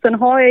 Och sen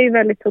har jag ju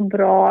väldigt så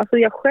bra, alltså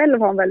jag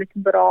själv har en väldigt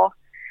bra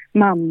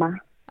mamma,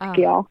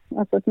 tycker jag.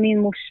 Alltså att min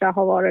morsa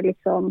har varit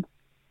liksom,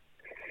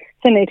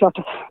 sen är det klart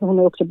att hon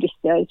är också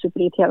brister, jag är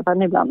superirriterad på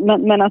henne ibland,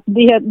 men att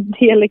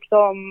det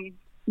liksom,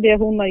 det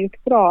hon har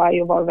gjort bra är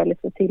ju att vara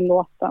väldigt så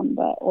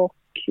tillåtande och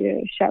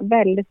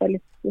väldigt,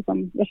 väldigt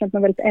liksom, jag känner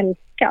mig väldigt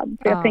älskad.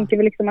 Så jag tänker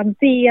väl liksom att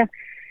det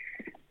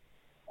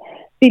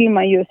vill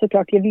man ju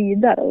såklart ge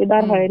vidare, och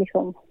där har jag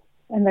liksom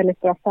en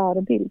väldigt bra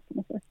förebild.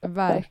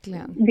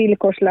 Verkligen.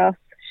 Villkorslös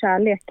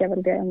kärlek är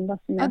väl det enda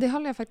som det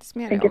håller jag faktiskt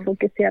med tänker om.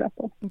 Fokusera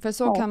på. För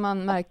så kan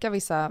man märka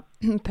vissa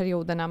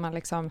perioder när man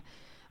liksom,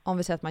 om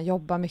vi säger att man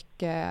jobbar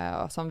mycket,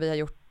 och som vi har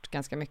gjort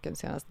ganska mycket den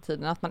senaste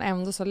tiden, att man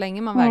ändå så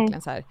länge man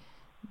verkligen så här,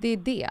 det är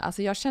det.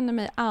 Alltså jag känner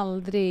mig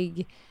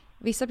aldrig,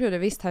 vissa perioder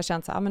visst har jag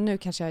känt så här, men nu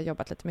kanske jag har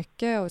jobbat lite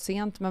mycket och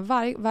sent, men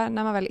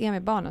när man väl är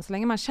med barnen, så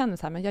länge man känner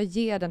så här, men jag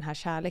ger den här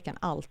kärleken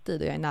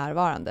alltid och jag är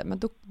närvarande, men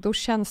då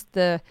känns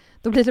det,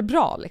 då blir det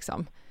bra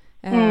liksom.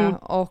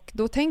 Och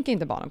då tänker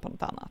inte barnen på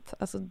något annat.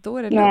 Alltså då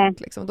är det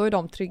lugnt liksom, då är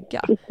de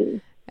trygga.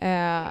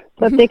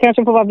 Så att det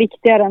kanske får vara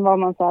viktigare än vad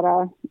man så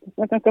här,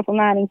 att man ska få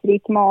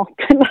näringsrik mat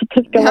eller att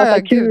det ska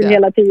vara kul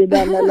hela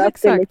tiden, eller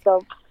att det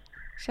liksom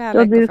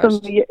kärlek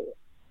först.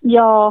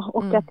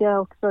 Och att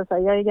jag också så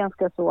här, jag är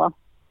ganska så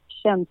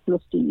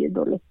känslostyrd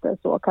och lite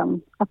så,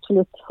 kan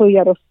absolut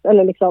höja röst,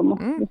 eller liksom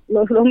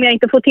om jag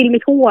inte får till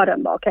mitt hår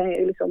en dag kan jag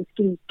ju liksom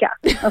skrika.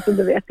 Alltså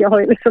du vet, jag har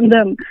ju liksom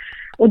den,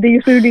 och det är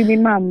ju så det är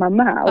min mamma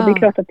med, och det är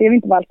klart att det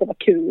inte alltid var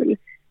kul,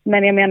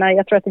 men jag menar,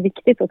 jag tror att det är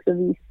viktigt också att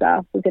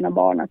visa för sina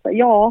barn att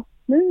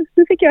nu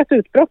fick jag ett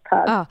utbrott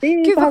här.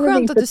 Gud vad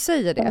skönt att du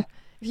säger det.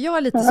 Jag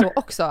är lite så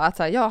också, att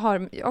så här, jag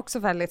har också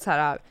väldigt så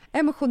här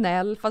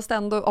emotionell, fast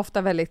ändå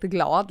ofta väldigt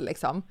glad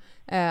liksom.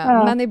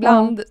 Men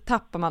ibland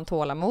tappar man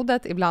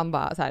tålamodet, ibland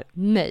bara så här,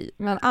 nej.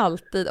 Men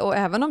alltid, och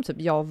även om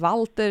typ jag och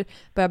Walter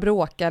börjar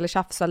bråka eller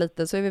tjafsa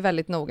lite, så är vi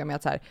väldigt noga med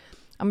att så här,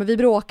 men vi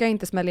bråkar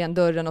inte, smäller igen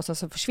dörren och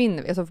så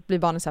försvinner vi. Och så blir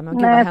barnen så här, men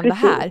gud, vad hände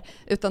här?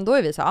 Utan då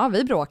är vi så här,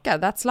 vi bråkar,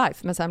 that's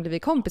life. Men sen blir vi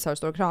kompisar och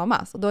står och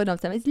kramas. Och då är de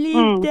så här,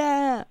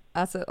 sluta!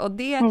 Alltså, och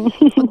det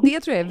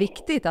tror jag är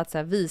viktigt, att så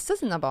här, visa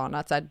sina barn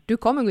att så här, du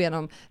kommer gå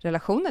igenom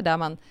relationer där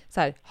man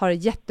så här, har det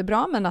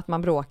jättebra, men att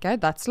man bråkar,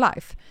 that's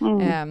life.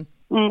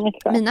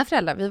 Mina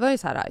föräldrar, vi var ju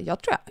så här,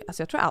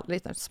 jag tror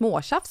aldrig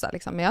småtjafsa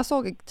liksom, men jag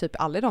såg typ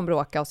aldrig de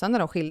bråka, och sen när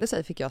de skilde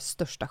sig fick jag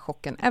största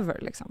chocken ever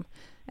liksom.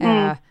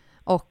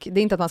 Och det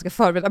är inte att man ska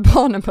förbereda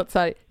barnen på att så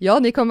här,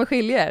 ni kommer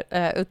skilja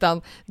er,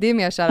 utan det är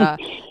mer så här,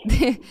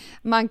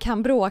 man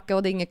kan bråka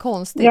och det är inget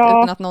konstigt,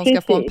 utan att någon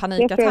ska få en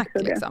panikattack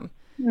liksom.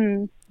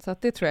 Så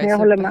att det tror jag är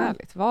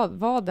superhärligt.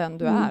 Var den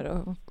du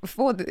är, och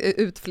få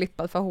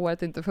utflippad för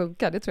håret inte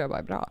funkar, det tror jag bara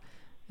är bra.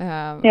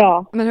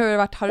 Men hur har det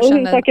varit? Har du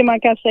känt saker man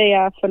kan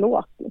säga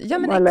förlåt liksom, ja,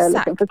 men eller exakt,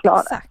 liksom förklara.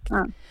 Exakt.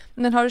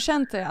 Men har du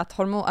känt att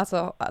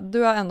alltså,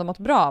 du har ändå mått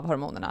bra av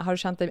hormonerna? Har du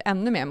känt dig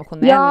ännu mer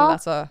emotionell?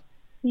 Alltså?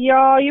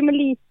 Ja, men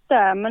lite.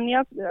 Men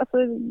jag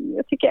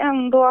tycker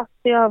ändå att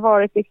det har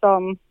varit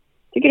liksom,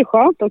 tycker det är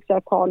skönt också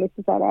att ha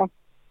lite så här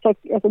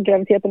alltså,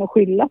 graviditeten att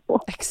skylla på.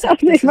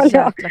 Exakt, det är så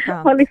jäkla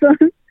skönt.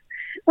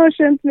 Jag har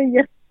känt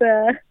mig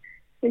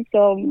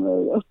liksom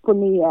upp och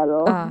ner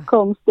och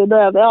konstig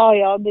död.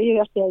 Ja, det är ju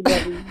att jag är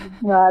gravid.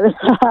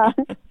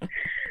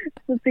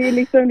 Så det är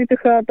liksom lite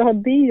skönt att ha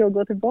det och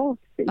gå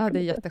tillbaka till. Ja, det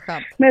är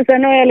jätteskönt. Men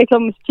sen har jag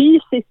liksom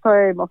fysiskt har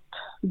jag mått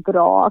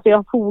bra. Alltså jag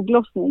har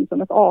foglossning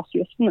som ett as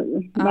just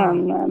nu.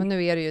 Men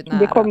nu är det ju nära.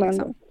 Det kommer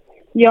liksom.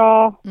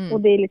 Ja,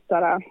 och det är lite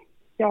sådär.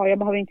 Ja, jag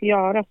behöver inte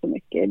göra så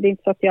mycket. Det är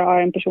inte så att jag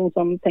är en person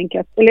som tänker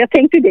att... Eller jag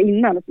tänkte det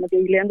innan, som att jag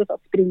ville ändå så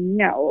att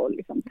springa och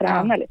liksom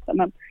träna lite.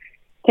 Men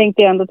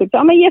tänkte jag ändå typ,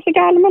 men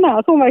Jessica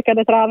Almena, hon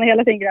verkade träna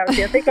hela sin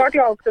graviditet. Det är klart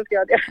jag också ska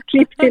göra det.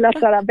 Klipp till att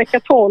sådär, vecka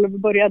 12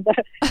 började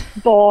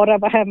bara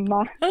vara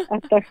hemma,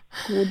 äta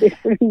godis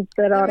och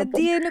inte röra på.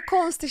 Det är en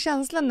konstig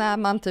känsla när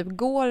man typ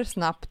går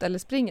snabbt eller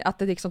springer, att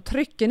det liksom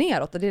trycker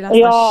neråt. Och det är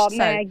nästan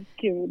nej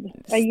gud.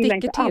 Jag gillar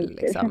inte till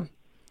allt. Liksom.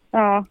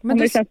 Ja, men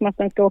det känns som att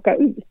den ska åka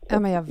ut. Ja,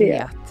 men jag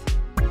vet.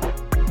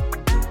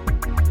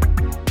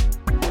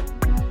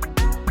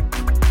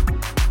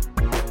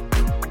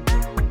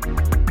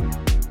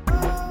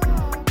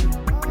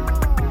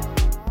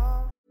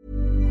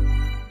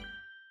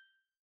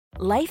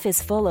 Life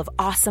is full of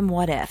awesome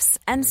what-ifs,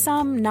 and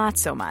some not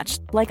so much,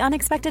 like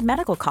unexpected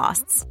medical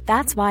costs.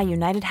 That's why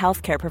United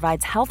Healthcare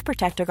provides Health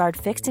Protector Guard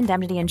fixed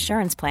indemnity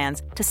insurance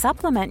plans to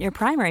supplement your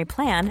primary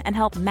plan and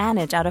help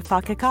manage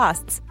out-of-pocket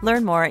costs.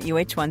 Learn more at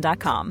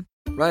uh1.com.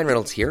 Ryan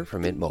Reynolds here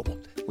from Mint Mobile.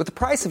 With the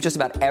price of just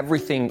about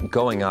everything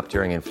going up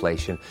during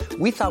inflation,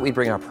 we thought we'd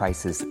bring our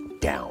prices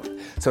down.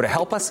 So to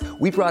help us,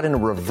 we brought in a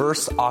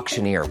reverse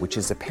auctioneer, which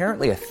is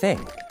apparently a thing.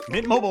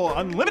 Mint Mobile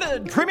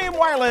Unlimited Premium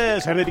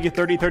Wireless. How to get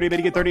 30, 30, how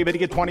to get 30, how to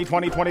get 20,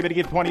 20, 20, how to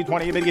get 20,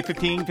 20, how to get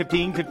 15,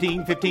 15,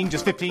 15, 15,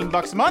 just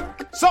 $15 a month?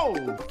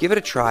 Sold! Give it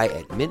a try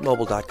at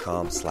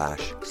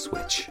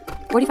mintmobile.com/switch.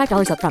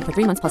 $45 up front for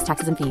 3 months plus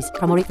taxes and fees.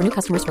 Promo rate for new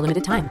customers for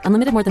limited time.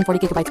 Unlimited more than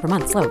 40 gigabytes per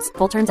month. Slows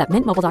full terms at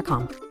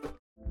mintmobile.com.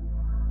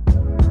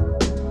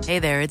 Hey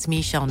there, it's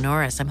Michelle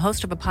Norris. I'm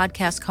host of a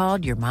podcast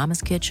called Your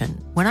Mama's Kitchen.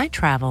 When I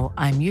travel,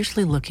 I'm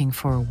usually looking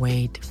for a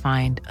way to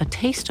find a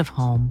taste of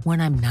home when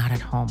I'm not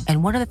at home.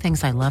 And one of the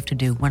things I love to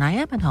do when I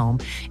am at home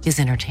is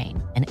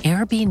entertain. And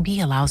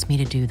Airbnb allows me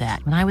to do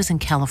that. When I was in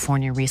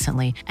California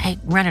recently, I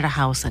rented a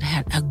house that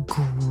had a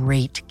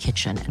great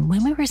kitchen. And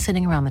when we were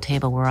sitting around the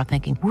table, we were all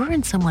thinking, we're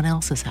in someone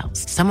else's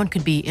house. Someone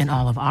could be in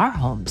all of our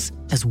homes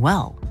as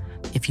well.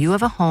 If you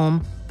have a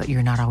home, but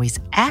you're not always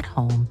at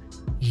home,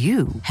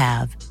 you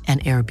have an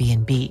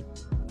Airbnb.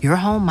 Your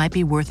home might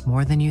be worth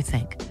more than you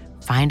think.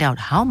 Find out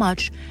how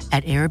much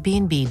at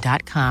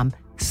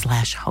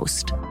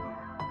airbnb.com/host.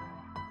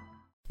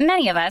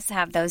 Many of us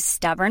have those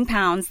stubborn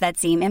pounds that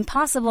seem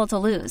impossible to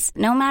lose,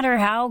 no matter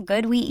how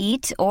good we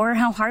eat or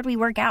how hard we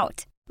work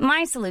out.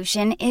 My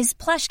solution is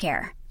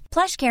PlushCare.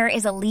 PlushCare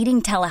is a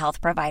leading telehealth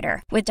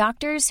provider with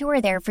doctors who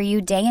are there for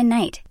you day and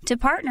night to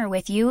partner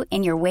with you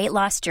in your weight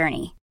loss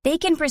journey. They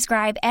can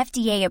prescribe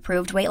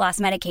FDA-approved weight loss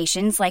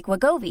medications like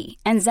Wegovy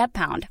and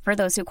Zepbound for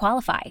those who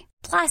qualify.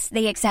 Plus,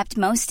 they accept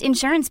most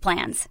insurance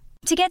plans.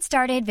 To get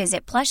started,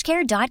 visit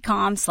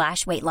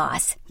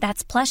plushcare.com/weightloss.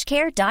 That's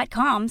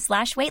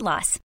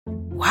plushcare.com/weightloss.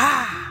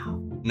 Wow.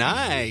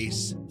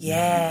 Nice.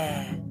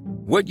 Yeah.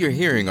 What you're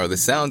hearing are the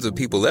sounds of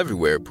people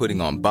everywhere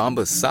putting on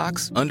Bombas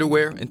socks,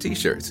 underwear, and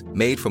T-shirts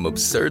made from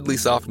absurdly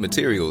soft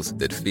materials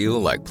that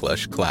feel like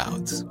plush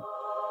clouds.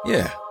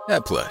 Yeah,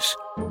 that plush.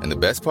 And the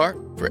best part?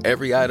 For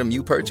every item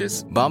you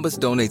purchase, Bombas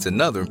donates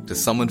another to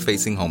someone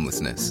facing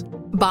homelessness.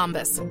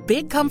 Bombas.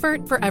 Big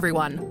comfort for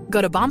everyone.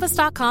 Go to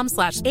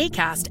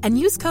bombas.com/ACAST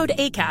and use code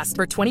ACAST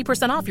for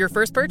 20% off your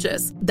first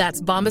purchase.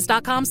 That's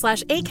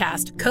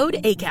bombas.com/ACAST. Code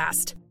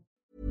ACAST.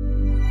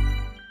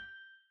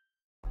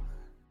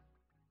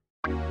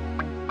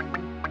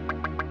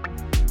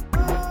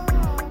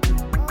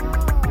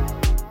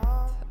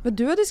 Men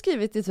du hade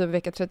skrivit i typ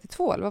vecka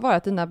 32, eller vad var det?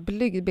 Att dina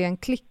blygdben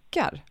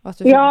klickar? Och att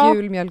du fick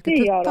gul mjölk i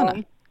tuttarna?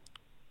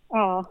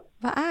 Ja.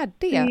 Vad är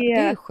det? Det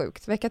är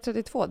sjukt. Vecka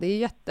 32,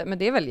 det är men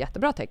det är väl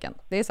jättebra tecken.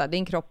 Det är så här,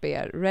 din kropp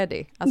är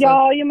ready. Alltså...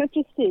 Ja, men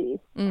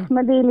precis.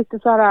 Men det är lite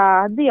så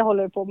här, det jag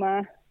håller på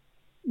med.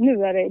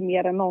 Nu är det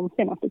mer än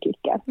någonsin att det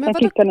klickar. Men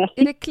vadå,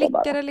 är det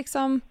klickare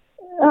liksom?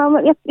 Ja,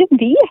 men jag vet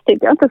inte.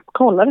 Jag har inte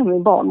kollat det med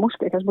min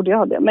barnmorska. Jag kanske borde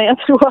göra det. Men jag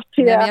tror att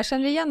det är... Nej, men jag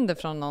känner igen det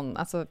från någon.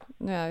 Alltså,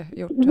 nu har jag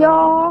gjort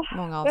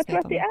många avsnitt. Jag tror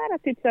att det är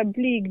typ så här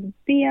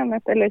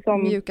blygdbenet eller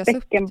som mjukas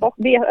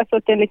bäckenbotten. Det är alltså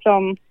att det är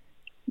liksom...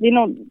 Det är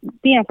någon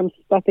ben som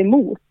stöter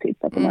emot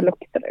typ att de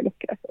luktar.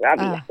 Jag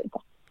vet inte.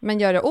 Men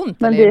gör det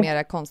ont eller är det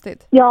mer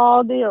konstigt?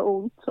 Ja, det gör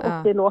ont och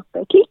det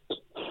låter klick.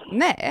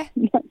 Nej,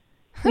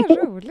 vad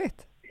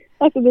roligt.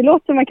 Alltså det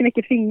låter som man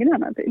knäcker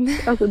fingrarna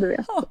typ. Alltså du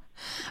vet.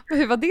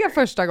 Hur var det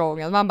första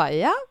gången? Man bara,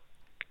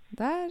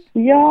 där.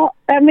 Ja,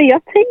 men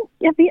jag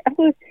vet,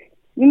 alltså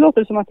det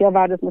låter som att jag är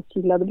världens mest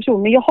chillade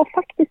person. Men jag har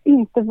faktiskt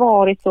inte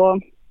varit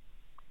så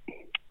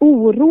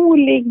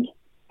orolig.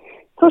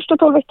 Första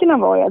 12 veckorna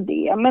var jag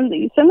det.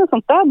 Men sen när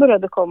sånt där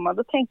började komma,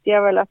 då tänkte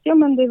jag väl att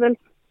men det är väl...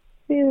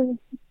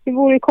 Det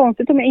vore ju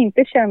konstigt om jag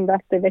inte kände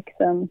att det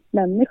växer en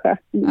människa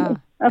i mig.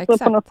 Alltså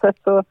exakt. På något sätt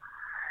så...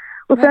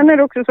 Och sen är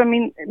det också så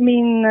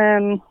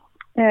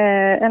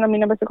en av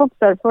mina bästa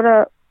kompisar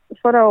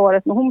förra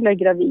året när hon blev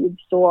gravid,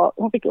 så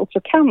hon fick också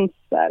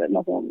cancer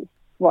när hon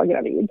var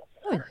gravid.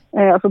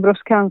 Alltså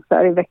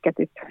bröstcancer i vecka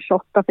typ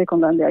 28 fick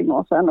hon den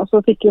diagnosen. Och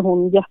så fick ju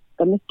hon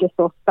jättemycket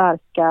så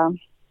starka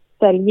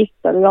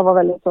cellgifter. Och jag var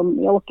väldigt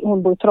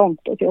hon bor i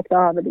Toronto, så jag åkte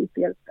över dit och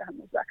hjälpte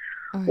henne.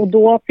 Och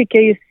då fick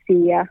jag ju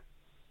se,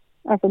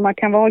 alltså man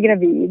kan vara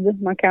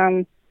gravid, man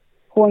kan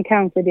få en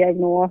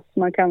cancerdiagnos,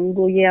 man kan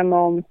gå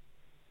igenom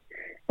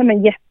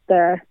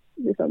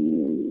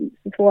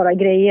svåra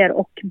grejer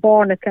och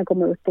barnet kan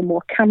komma ut och må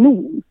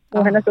kanon.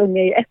 Och hennes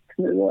unge är ju 1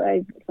 nu och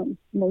är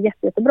mår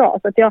jättebra.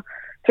 Så att jag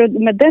tror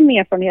med den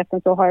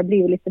erfarenheten så har jag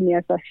blivit lite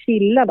mer så här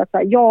chillad. Att så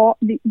här, ja,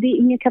 det är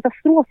ingen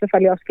katastrof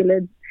ifall jag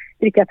skulle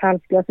dricka ett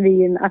halvt glas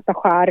vin, äta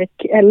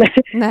skärk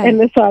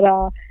eller så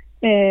här,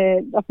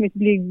 att mitt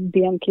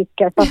blygdben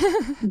klickar. Fast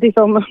det är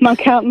som,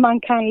 man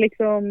kan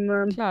liksom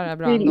klara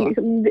bra ändå.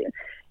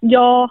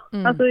 Ja,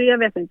 alltså jag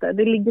vet inte.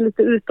 Det ligger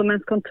lite utom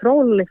ens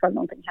kontroll ifall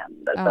någonting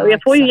händer. Så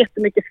jag får ju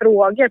jättemycket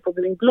frågor på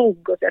min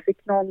blogg. Och så jag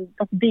fick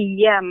något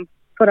DM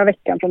förra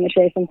veckan från en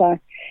tjej som sa: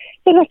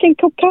 jag drack en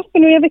kopp kaffe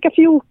nu i vecka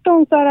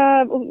 14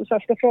 och så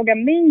ska fråga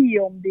mig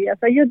om det.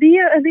 Så ja, det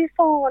är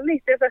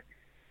farligt. Så,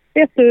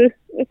 vet du,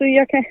 alltså,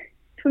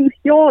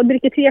 jag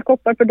dricker 3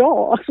 koppar per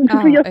dag. Alltså,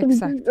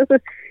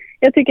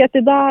 jag tycker att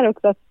det där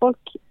också att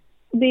folk,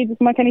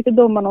 man kan inte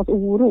döma någons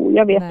oro.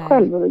 Jag vet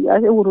själv,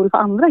 jag är orolig för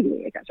andra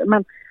grejer kanske.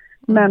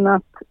 Men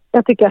att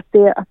jag tycker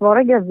att att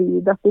vara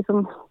gravid, att det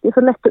är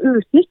så lätt att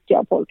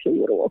utnyttja folks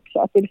oro också.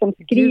 Att det liksom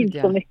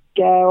skrivs så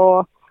mycket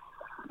och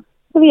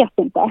jag vet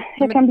inte.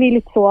 Jag kan bli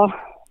lite så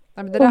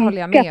det där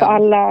håller jag med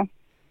om.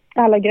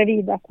 Alla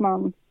gravida, att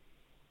man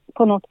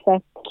på något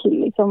sätt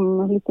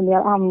liksom lite mer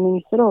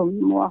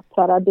andningsrum och att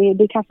så här,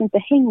 det kanske inte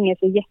hänger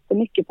så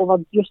jättemycket på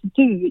vad just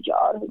du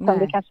gör, utan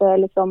det kanske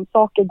liksom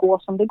saker går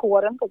som det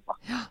går ändå.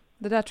 Ja,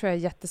 det där tror jag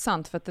är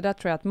jättesant, för att det där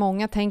tror jag att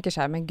många tänker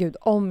så här: men gud,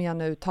 om jag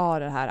nu tar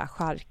det här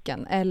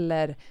skärken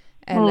eller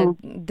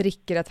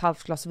dricker ett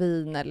halvt glas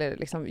vin eller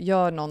liksom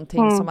gör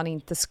någonting som man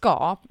inte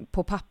ska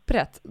på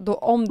pappret, då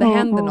om det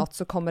händer något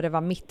så kommer det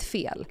vara mitt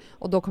fel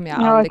och då kommer jag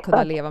aldrig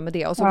kunna leva med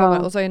det. Och så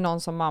är det någon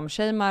som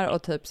momshamear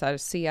och typ så här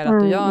ser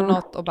att du gör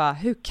något och bara: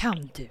 hur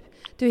kan du?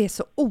 Du är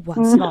så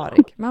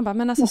oansvarig. Man bara,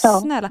 men alltså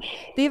snälla,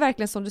 det är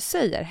verkligen som du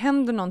säger.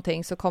 Händer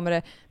någonting så kommer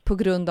det på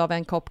grund av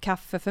en kopp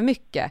kaffe för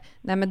mycket.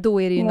 Nej, men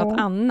då är det ju något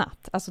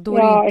annat. Alltså då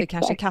är det inte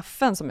kanske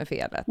kaffen som är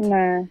felet.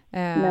 Nej.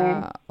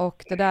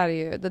 Och det där är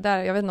ju,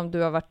 jag vet inte om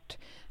du har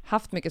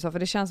haft mycket så, för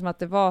det känns som att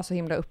det var så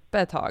himla uppe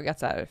ett tag att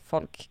så här,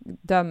 folk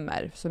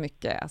dömer så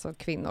mycket, alltså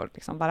kvinnor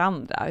liksom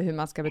varandra, hur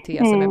man ska bete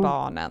sig med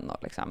barnen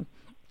och liksom.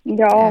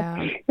 Ja,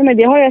 men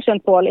det har jag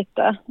känt på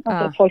lite.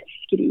 Alltså att folk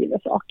skriver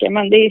saker,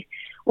 men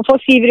och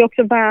folk skriver ju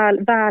också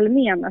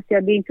välmenat. Det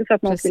är inte så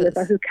att någon skulle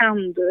säga: hur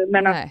kan du?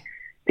 Men att,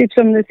 typ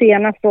som nu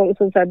senast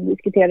så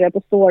diskuterade jag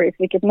på stories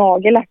vilket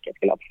nagellack jag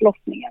skulle ha på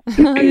förlossningen.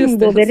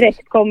 Då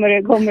direkt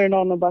kommer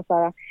någon och bara så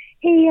här: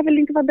 hej, jag vill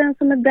inte vara den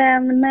som är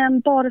den, men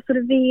bara så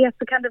du vet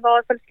så kan det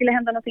vara, för det skulle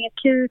hända något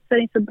akut så är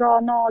det inte så bra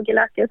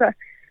nagellack. Så här,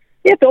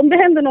 vet du, om det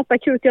händer något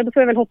akut, då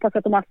får jag väl hoppas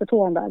att de har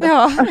aceton där.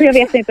 Ja. Alltså jag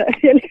vet inte.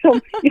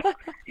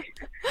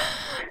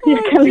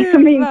 Jag kan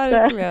liksom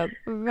inte.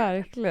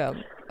 Verkligen.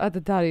 Ja, det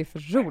där är ju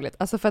för roligt.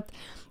 Alltså för att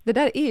det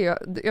där är ju,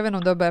 jag vet inte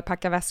om du har börjat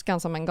packa väskan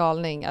som en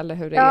galning eller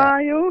hur det är.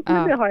 Ja, jo,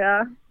 det har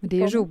jag. Men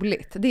det är ju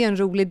roligt. Det är en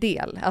rolig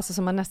del. Alltså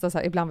som man nästan så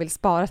här, ibland vill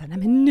spara. Så här, nej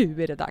men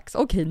nu är det dags.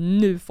 Okej,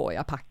 nu får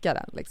jag packa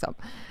den liksom.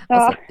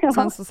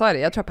 Sen så sa jag det.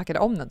 Jag tror jag packade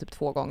om den typ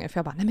 2 gånger. För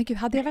jag bara, nej men gud,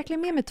 hade jag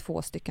verkligen med mig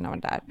 2 stycken av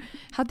den där?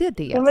 Hade jag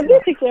det? Ja, men det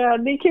tycker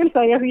jag. Det är kul.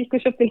 Så jag gick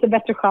och köpte lite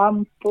bättre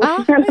shampoo.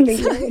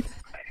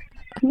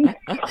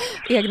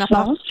 Egna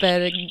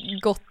papper,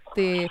 gott.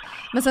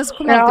 Men sen så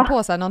kommer jag alltid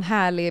på så här, någon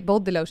härlig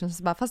body lotion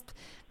så bara, fast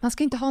man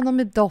ska inte ha någon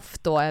med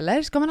doft då,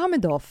 eller? Ska man ha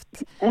med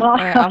doft?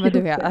 Men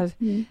du vet,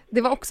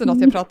 det var också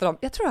något jag pratade om.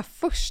 Jag tror att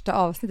första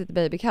avsnittet i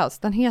Baby House,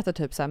 den heter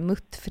typ så här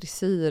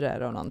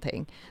muttfrisyrer och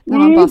någonting. När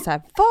man bara så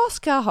här, vad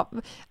ska jag ha?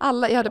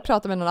 Jag hade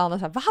pratat med någon annan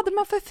så här, vad hade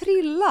man för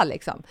frilla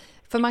liksom?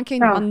 För man kan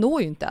ju man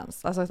når ju inte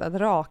ens att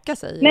raka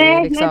sig.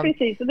 Nej, liksom. Nej,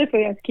 precis. Och det får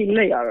ju en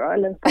kille göra,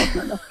 eller en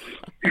partner.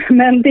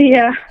 Men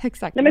det,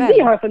 exakt, nej, men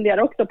det har jag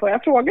funderat också på.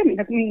 Jag frågade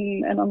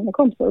en av mina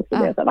kompisar också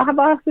det. Så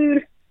här,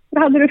 hur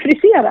hade du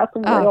friserat?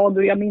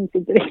 Och jag minns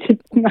inte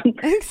riktigt. Men...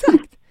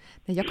 Exakt.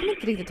 Nej, jag kommer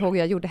inte riktigt ihåg hur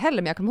jag gjorde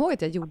heller, men jag kommer ihåg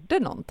att jag gjorde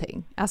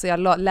någonting. Alltså jag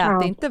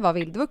lät inte vara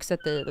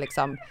vildvuxet i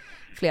liksom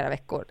flera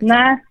veckor.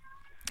 Liksom.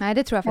 Nej,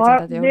 det tror jag faktiskt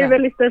inte att jag gjorde. Det är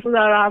väl lite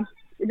sådär...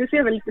 Du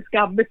ser väl lite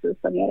skabbigt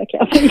ut där nere, kan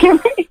jag tänka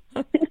mig.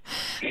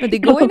 Men det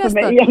går ju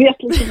nästan...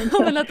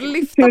 Men att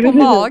lyfta på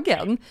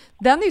magen,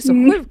 den är ju så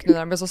sjuk nu när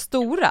de är så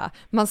stora.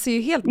 Man ser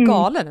ju helt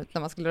galen ut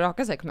när man skulle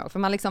raka sig, kommer jag ihåg. För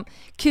man liksom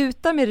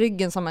kutar med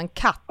ryggen som en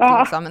katt,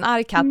 liksom, en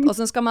arg katt. Och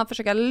sen ska man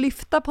försöka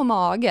lyfta på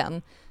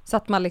magen så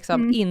att man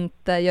liksom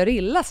inte gör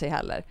illa sig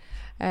heller.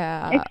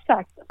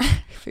 Exakt.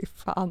 Fy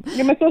fan.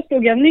 Ja, men så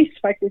stod jag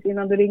nyss faktiskt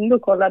innan du ringde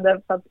och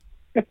kollade för att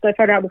efter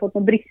jag hade fått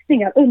några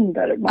bristningar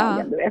under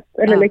magen, du vet.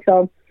 Eller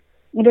liksom...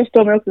 Och då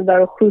står man också där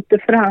och skjuter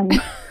fram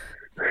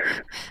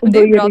Men det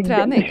är bra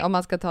träning om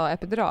man ska ta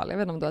epidural. Jag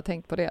vet inte om du har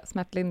tänkt på det.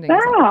 Smärtlindring.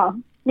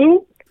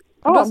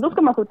 Ja, då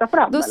ska man skjuta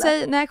fram.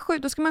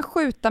 Då ska man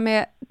skjuta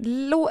med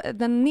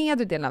den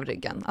nedre delen av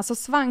ryggen. Alltså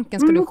svanken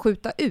ska du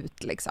skjuta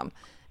ut liksom.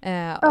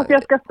 Alltså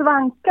jag ska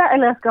svanka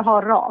eller jag ska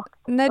ha rakt?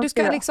 Nej, du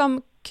ska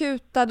liksom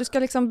kuta, du ska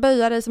liksom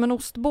böja dig som en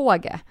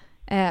ostbåge.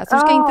 Så du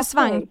ska inte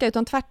svanka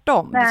utan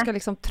tvärtom. Nej. Du ska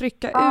liksom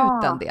trycka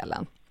ut den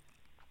delen.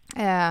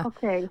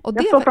 Okej.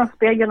 Jag står från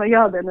spegeln och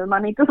gör det nu,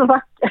 man är inte så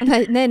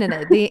vacker. Nej,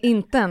 det är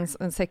inte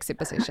en sexy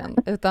position,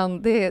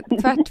 utan det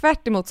är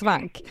tvärt emot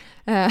svank.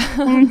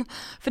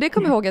 För det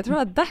kommer jag ihåg, jag tror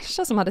att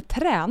Dasha som hade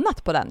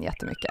tränat på den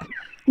jättemycket.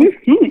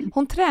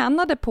 Hon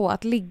tränade på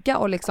att ligga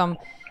och liksom,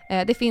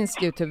 det finns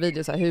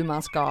YouTube-videos hur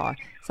man ska,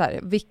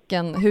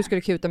 hur ska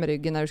du kuta med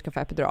ryggen när du ska få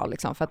epidural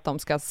liksom, för att de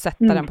ska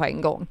sätta den på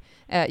en gång.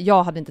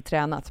 Jag hade inte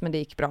tränat, men det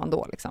gick bra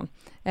ändå liksom.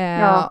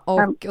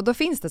 Och då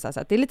finns det så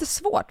att det är lite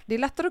svårt. Det är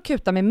lättare att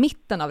kuta med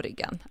mitten av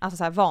ryggen, alltså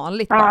så här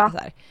vanligt bara så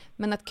här.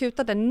 Men att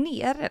kuta där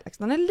nere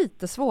liksom, den är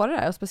lite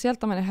svårare, och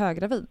speciellt om man är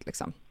höggravid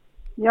liksom.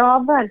 Ja,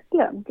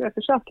 verkligen. Jag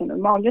försöker nu.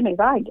 Magen är i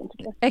vägen.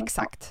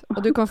 Exakt.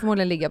 Och du kommer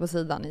förmodligen ligga på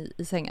sidan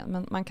i sängen,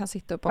 men man kan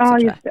sitta upp också. Ja,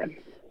 just det.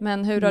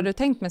 Men hur har du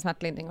tänkt med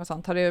smärtlindring och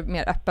sånt? Har du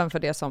mer öppen för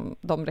det som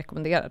de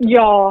rekommenderar?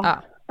 Ja.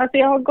 Alltså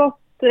jag har gått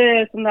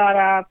sån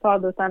där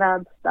Föda utan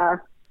rädsla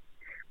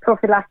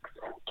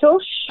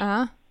profylaxkurs.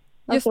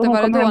 Just det,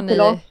 var det då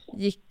ni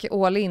gick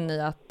all in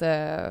i att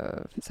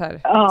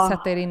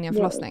sätta er in i en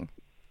förlossning?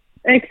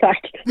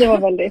 Exakt, det var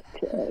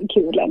väldigt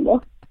kul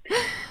ändå.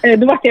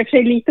 Då var jag för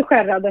sig lite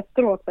skärrad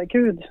efteråt.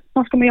 Gud,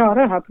 vad ska man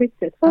göra det här på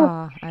riktigt?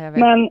 Jag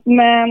vet.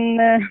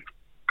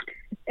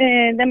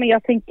 Men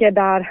jag tänker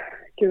där,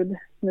 gud,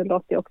 nu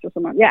låter jag också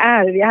som att jag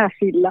är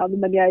fyllad,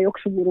 men jag är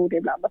också orolig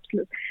ibland,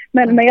 absolut.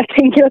 Men jag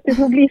tänker att det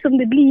får bli som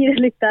det blir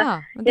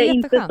lite. Det är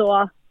inte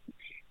så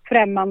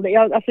främmande.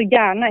 Alltså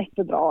gärna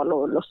epidural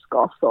och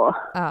lustgas och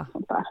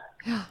sånt där.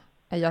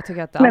 Jag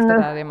tycker att allt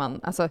det där är man...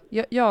 Alltså,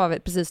 jag var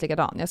precis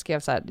likadan. Jag skrev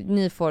så här,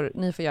 ni får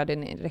göra det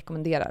ni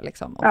rekommenderar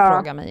liksom, och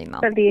fråga mig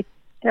innan.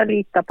 Jag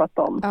litar på att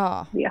de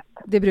vet.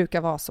 Det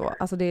brukar vara så.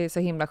 Alltså, det är så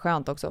himla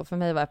skönt också. För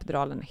mig var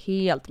epiduralen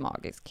helt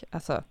magisk.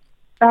 Alltså,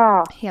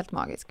 helt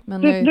magisk.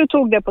 Men du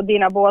tog det på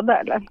dina båda,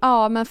 eller?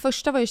 Ja, men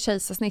första var ju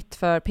kejsarsnitt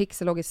för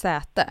Pixel låg i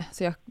säte.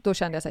 Så då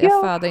kände jag så här,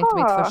 jag föder inte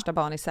mitt första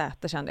barn i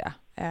säte, kände jag.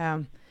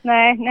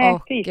 Nej,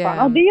 fy fan.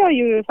 Ja, det gör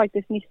ju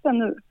faktiskt Nisse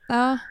nu.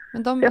 Ja,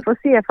 men jag får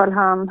se ifall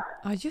han...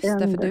 Ja, just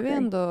det, för du är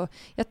ändå...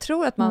 Jag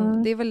tror att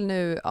man, det är väl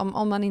nu,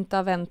 om man inte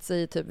har vänt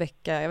sig i typ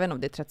vecka, jag vet inte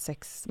om det är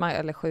 36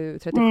 eller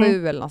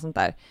 37 eller något sånt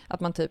där, att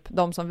man typ,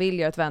 de som vill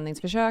göra ett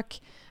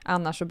vändningsförsök,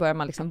 annars så börjar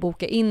man liksom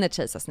boka in ett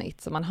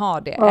kejsarsnitt, så man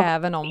har det,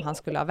 även om han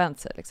skulle ha vänt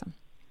sig liksom.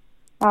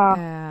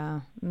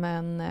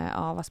 Men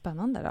vad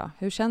spännande då.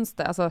 Hur känns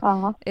det? Alltså,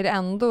 är det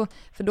ändå,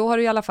 för då har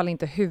du i alla fall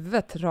inte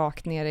huvudet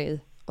rakt ner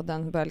i, och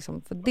den börjar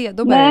liksom, för det,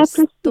 då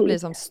blir det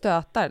som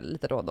stötar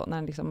lite då när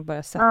den liksom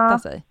börjar sätta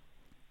sig.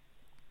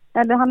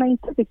 Eller han har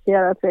inte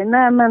fixerat sig.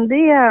 Nej, men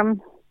det,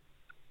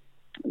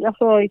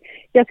 alltså,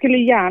 jag skulle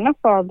gärna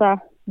föda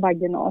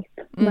vaginalt,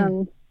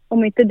 men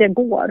om inte det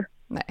går,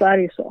 så är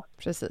det ju så.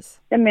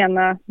 Precis. Jag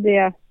menar, det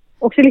är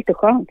också lite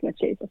skönt med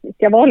kejsarsnitt.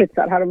 Jag var lite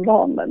så här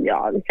häromdagen, men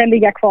vi kan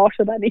ligga kvar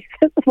så där.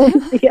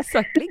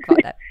 Exakt, ligg kvar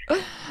där.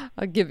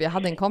 Gud, jag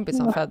hade en kompis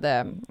som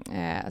födde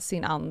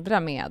sin andra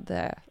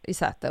med i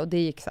säte, och det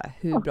gick så här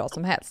hur bra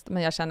som helst.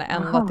 Men jag känner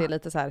ändå att det är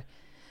lite så här,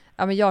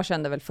 men jag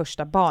kände väl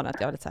första barnet,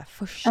 jag var lite så här,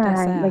 första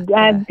säte.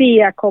 Nej,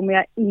 det kommer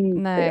jag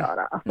inte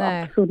göra. Alltså,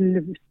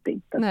 absolut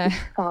inte. Nej.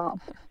 Fan.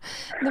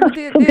 Nej, men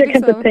det är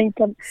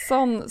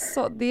liksom,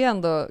 det är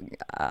ändå,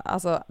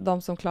 alltså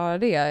de som klarar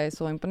det är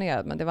så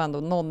imponerad, men det var ändå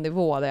någon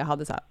nivå där jag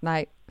hade så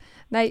här,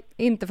 nej,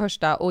 inte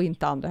första och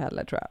inte andra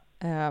heller, tror jag.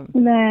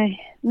 Nej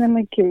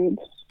men gud.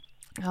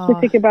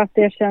 Jag tycker bara att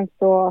det känns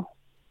så,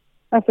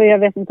 alltså jag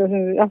vet inte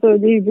hur, alltså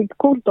det är ju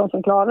coolt de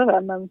som klarar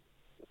det, men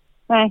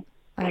nej.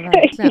 Nej,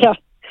 verkligen.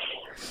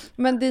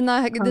 Men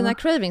dina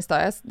cravings då?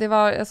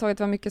 Jag såg att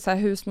det var mycket så här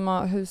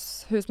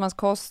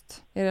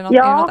husmanskost. Är det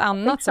något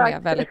annat exakt. Som är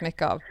väldigt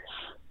mycket av?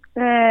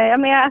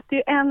 Men jag äter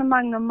ju en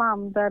Magnum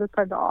mandel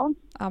per dag.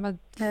 Ja, men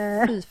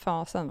fy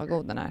fasen vad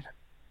god den är.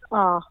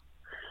 Ja,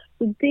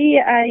 så det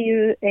är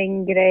ju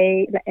en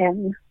grej, eller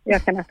en.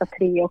 Jag kan äta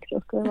 3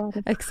 också.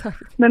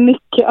 Exakt. Men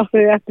mycket, alltså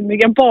jag äter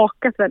mycket. Jag har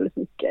bakat väldigt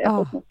mycket.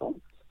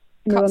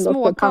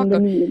 Småkakor.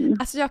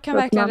 Alltså jag kan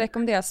verkligen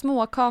rekommendera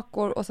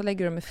småkakor och så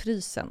lägger du dem i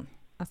frysen.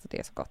 Alltså det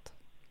är så gott.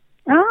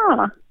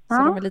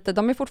 Så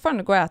de är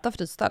fortfarande går att äta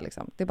frysta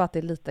liksom. Det är bara att det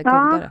är lite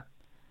godare.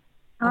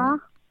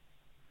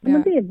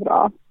 Men det är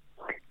bra.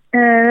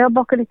 Jag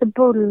bakar lite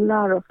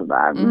bullar och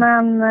sådär.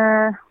 Men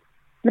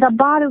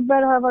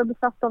rabarber har jag varit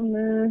besatt av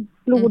nu.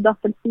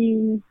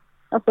 Blodapelsin.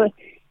 Alltså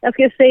jag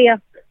ska säga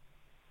att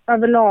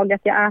överlag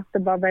att jag äter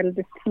bara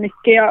väldigt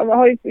mycket.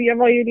 Jag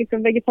var ju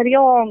liksom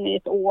vegetarian i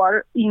ett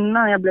år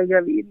innan jag blev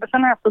gravid. Men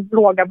sen har jag fått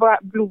låga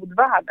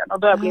blodvärden och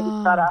då har jag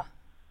blivit såhär,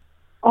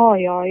 Ja,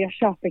 jag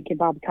köper en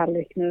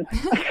kebabtallrik nu.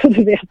 Alltså,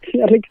 du vet,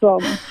 jag liksom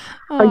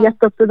har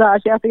gett upp det där.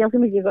 Så jag äter ganska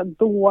mycket så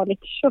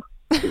dåligt kött.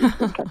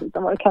 Det kanske inte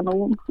var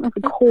kanon.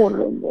 Alltså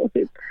korv och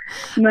typ.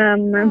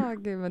 Men...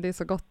 Gud, men det är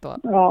så gott då.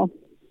 Ja.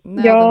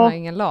 Nöden har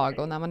ingen lag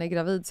och när man är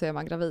gravid så är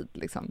man gravid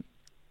liksom.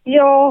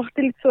 Ja,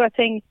 det är lite så jag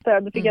tänkte.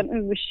 Det fick en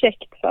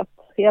ursäkt för att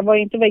jag var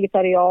inte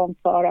vegetarian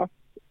för att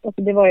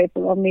alltså det var ju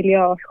av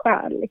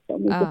miljöskäl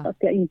liksom. Inte för att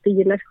jag inte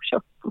gillar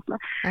kött och så.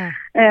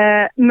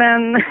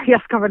 Men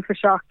jag ska väl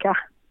försöka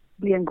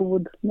bli en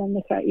god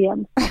människa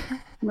igen.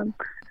 Men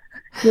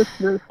just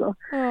nu så.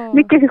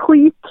 Mycket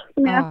skit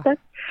som jag äter.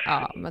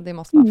 Ja, men det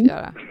måste man få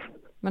göra.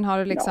 Men har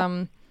du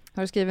liksom...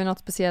 Har du skrivit något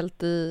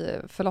speciellt i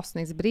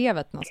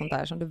förlossningsbrevet, något sånt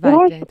där som du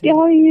verkligen inte... Jag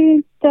har ju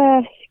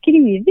inte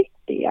skrivit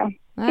det.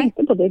 Jag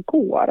tänkte på det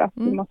igår, att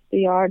du måste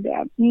göra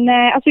det.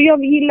 Nej, alltså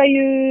jag gillar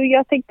ju...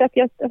 Jag tänkte att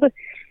jag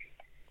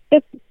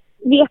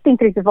vet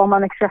inte riktigt vad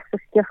man exakt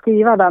ska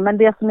skriva där, men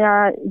det som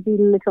jag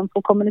vill liksom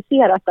få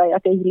kommunicerat är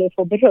att jag gillar att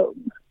få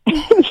beröm.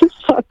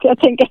 Så att jag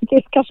tänker att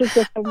det kanske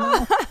ska komma...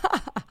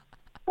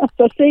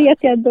 Alltså, säg att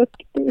jag är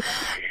duktig.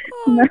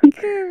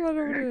 Gud, vad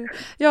roligt.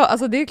 Ja,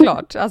 alltså det är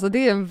klart. Alltså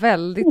det är en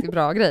väldigt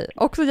bra grej.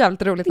 Också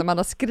jävligt roligt när man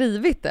har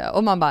skrivit det.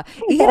 Och man bara,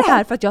 är det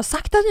här för att jag har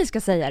sagt att ni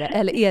ska säga det?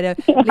 Eller är det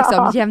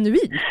liksom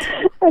genuint?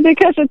 Det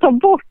kanske tar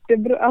bort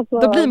det. Alltså,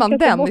 då blir man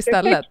den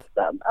istället.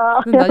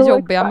 Den där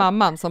jobbiga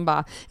mamman som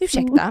bara,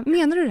 ursäkta,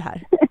 menar du det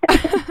här?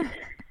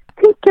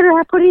 Tycker du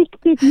här på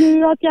riktigt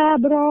nu att jag är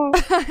bra?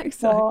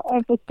 Exakt. Ja,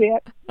 jag får se.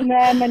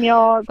 Nej, men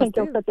jag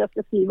tänker också att jag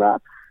ska skriva.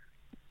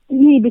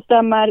 Ni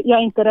bestämmer, jag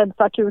är inte rädd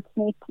för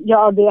akutsnitt.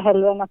 Jag det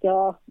hellre än att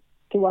jag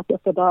tror att jag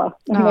ska dö.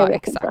 Ja,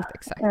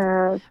 exakt.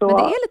 Men det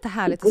är lite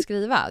härligt att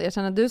skriva. Jag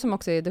känner att du som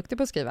också är duktig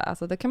på att skriva.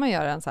 Alltså, det kan man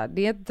göra en så här.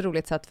 Det är ett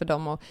roligt sätt för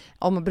dem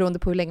om beroende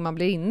på hur länge man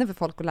blir inne för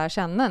folk att lära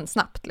känna en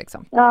snabbt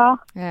liksom. Ja,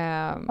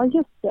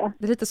 just det.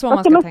 Det är lite så vad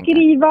man ska tänka.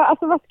 Skriva?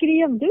 Alltså vad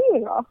skrev du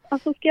då?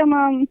 Alltså ska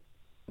man...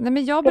 Nej,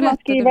 men jag berättade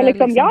skriva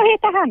liksom, jag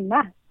heter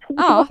Hanna.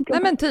 Ja, nej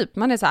men typ,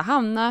 man är så här,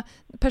 Hanna,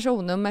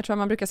 personnummer tror jag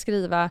man brukar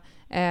skriva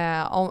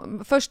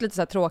först lite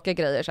så här tråkiga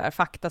grejer, så här,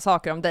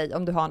 faktasaker om dig,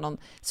 om du har någon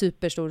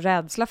superstor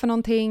rädsla för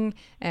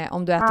någonting,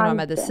 om du äter några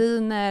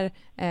mediciner,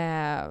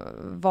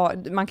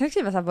 man kan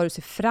skriva så här, vad du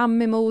ser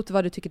fram emot,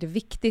 vad du tycker är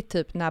viktigt,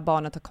 typ när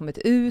barnet har kommit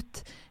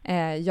ut,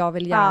 jag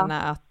vill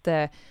gärna att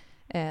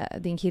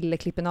din kille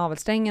klipper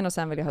navelsträngen och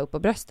sen vill jag ha upp på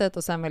bröstet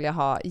och sen vill jag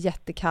ha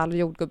jättekall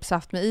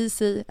jordgubbssaft med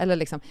is i, eller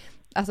liksom,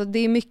 alltså det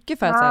är mycket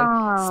för att så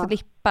här,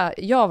 slippa.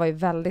 Jag var ju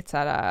väldigt så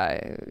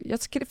här, jag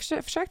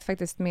försökte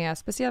faktiskt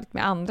speciellt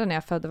med andra när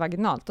jag födde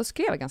vaginalt, då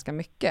skrev jag ganska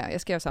mycket.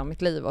 Jag skrev så här om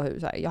mitt liv och hur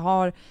så här, jag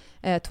har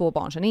 2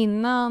 barn sedan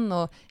innan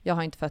och jag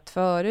har inte fött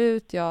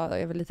förut,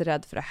 jag är väl lite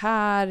rädd för det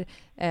här,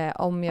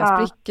 om jag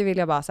spricker vill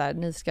jag bara så här,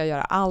 ni ska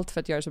göra allt för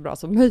att göra det så bra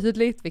som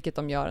möjligt, vilket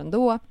de gör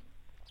ändå.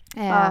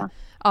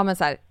 Ja, men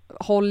så här,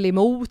 håll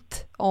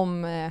emot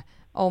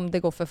om det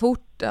går för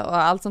fort och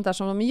allt sånt där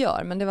som de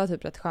gör, men det var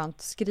typ rätt skönt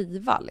att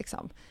skriva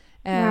liksom.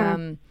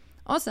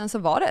 Och sen så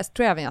var det,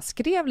 tror jag även jag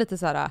skrev lite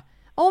så här,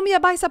 om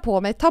jag bajsar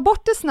på mig, ta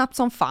bort det snabbt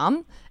som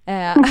fan,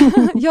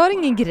 gör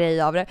ingen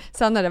grej av det.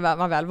 Sen när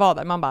man väl var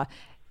där, man bara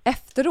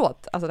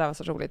efteråt, alltså det var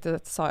så roligt,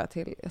 det sa jag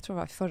till, jag tror det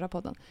var i förra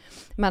podden,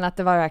 men att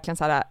det var verkligen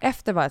så här,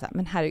 efter var jag så här,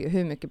 men herregud,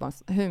 hur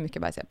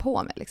mycket bajsar jag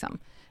på mig liksom.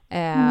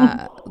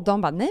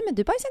 De bara, nej men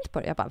du bajsar inte på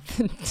det. Jag bara,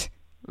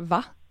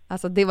 va?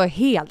 Alltså jag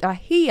var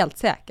helt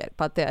säker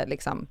på att det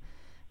liksom,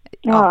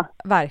 ja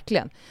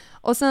verkligen.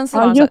 Och sen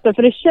så just det,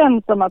 för det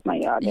känns som att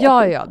man gör det.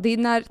 Ja, det är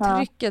när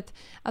trycket,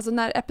 alltså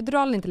när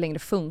epiduralen inte längre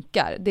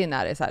funkar, det är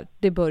när det är så här,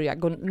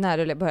 när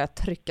det börjar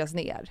tryckas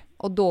ner.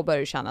 Och då börjar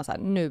du känna så här,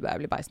 nu börjar jag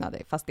bli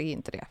bajsnödig, fast det är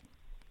inte det.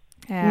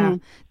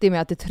 Det är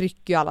med att det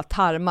trycker ju alla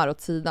tarmar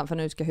åt sidan, för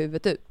nu ska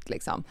huvudet ut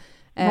liksom.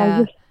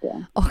 Just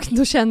det. Och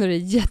då känner du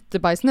dig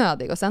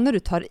jättebajsnödig. Och sen när du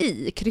tar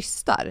i,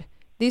 krystar,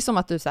 det är som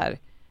att du så här,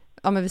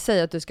 ja men vi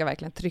säger att du ska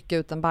verkligen trycka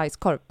ut en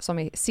bajskorv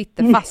som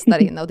sitter fast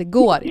där inne och det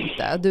går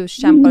inte. Du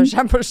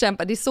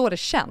kämpar. Det är så det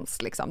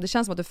känns liksom. Det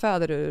känns som att du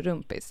föder ur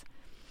rumpis.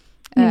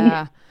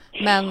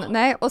 Men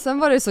nej, och sen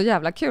var det så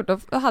jävla kul.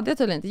 Då hade jag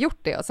tydligen inte gjort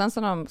det. Och sen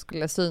så när de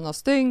skulle syna och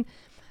stygn,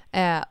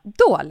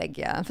 då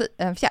lägger jag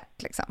en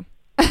fjärt liksom.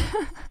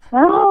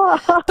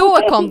 Då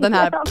kom den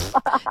här,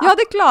 jag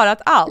hade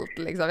klarat allt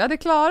liksom. Jag hade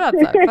klarat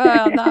så här,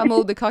 föda,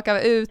 moderkaka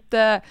var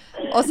ute,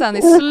 och sen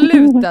i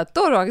slutet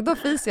då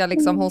fiser jag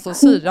liksom hon som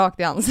syr rakt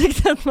i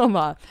ansiktet. Man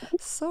bara,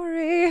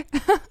 sorry.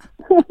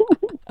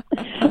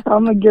 Ja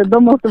men gud,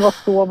 de måste vara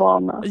så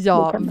vana.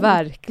 Ja,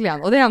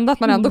 verkligen. Och det enda att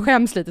man ändå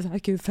skäms lite så här,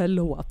 gud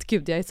förlåt,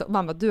 gud jag är så,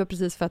 mamma du har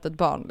precis fött ett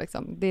barn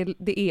liksom.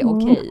 Det är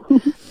okej.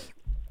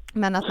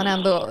 Men att man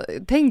ändå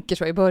tänker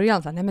så i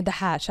början, så här, nej men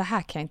så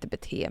här kan jag inte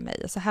bete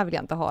mig, så här vill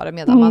jag inte ha det,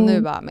 medan man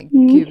nu bara, men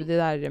gud, det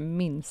där är det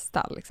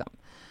minsta liksom.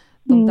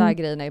 De där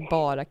grejerna är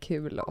bara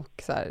kul,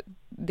 och så här,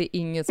 det är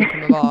inget som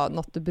kommer vara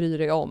något du bryr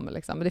dig om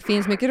liksom. Men det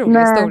finns mycket roliga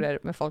historier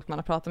med folk man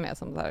har pratat med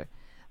som så här,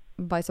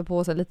 bajsar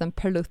på sig en liten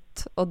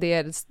plutt och det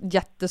är en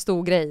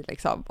jättestor grej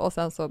liksom, och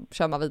sen så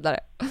kör man vidare.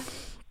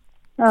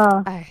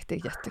 Ja. Det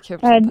är jättekul.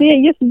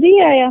 Just det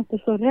är jag inte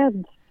så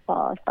rädd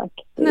för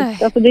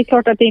faktiskt. Alltså det är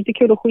klart att det är inte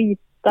kul att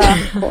skita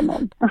på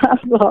någon.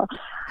 Alltså,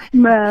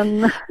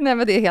 men... Nej,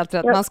 men det är helt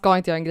rätt. Man ska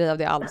inte göra en grej av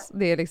det alls.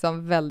 Det är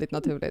liksom väldigt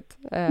naturligt.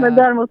 Men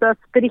däremot att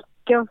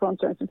spricka och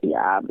sånt känns inte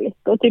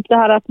jävligt. Och typ det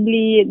här att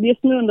bli,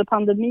 just nu under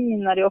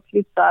pandemin när det också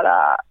är så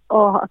här,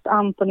 att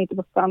Anton inte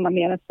får stanna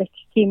mer än 6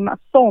 timmar.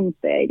 Sånt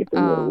är jag lite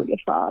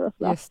orolig för. Och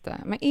så. Just det.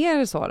 Men är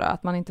det så då,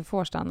 att man inte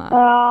får stanna?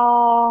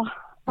 Ja,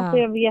 alltså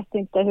jag vet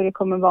inte hur det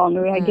kommer vara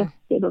nu i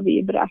augusti då vi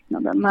är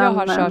beräknade. Men, jag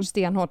har kört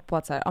stenhårt på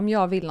att så här, om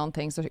jag vill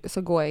någonting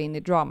så går jag in i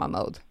drama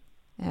mode.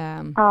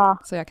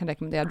 Så jag kan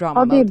rekommendera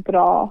drama mode. Ja, det är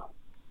bra.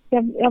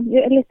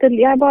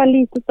 Jag är bara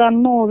lite så här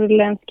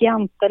norrländsk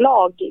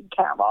jantelag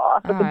kan jag vara.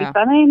 Alltså det blir så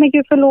här, nej men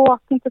gud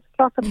förlåt, inte så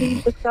klart att det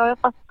inte ska, jag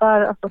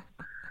fattar. Alltså.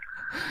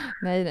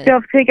 Nej.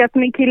 Jag tycker att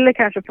min kille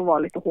kanske får vara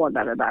lite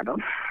hårdare där då.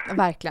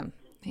 Verkligen.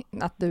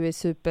 Att du är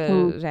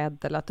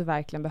superrädd eller att du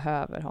verkligen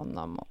behöver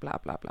honom och bla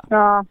bla bla.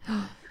 Ja,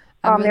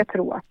 men jag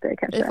tror att det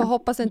kanske... Vi får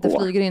hoppas inte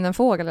flyger in en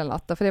fågel eller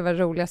något, för det var det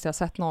roligaste jag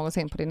sett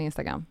någonsin på din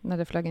Instagram, när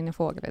det flög in en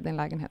fågel i din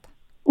lägenhet.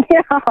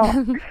 Ja,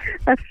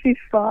 fy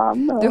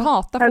fan. Du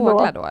hatar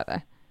fåglar då,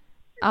 eller?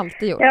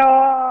 Alltid gjort?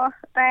 Ja,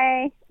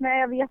 nej,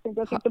 jag vet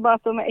inte. Jag tycker bara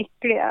att de är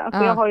äckliga.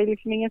 Alltså, jag har ju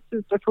liksom ingen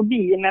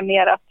superfobi, men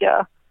mer att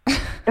jag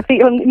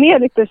fick mer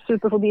lite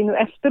superfobi nu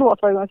efteråt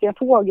varje gång jag ser en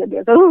fågel. Det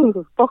är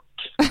så,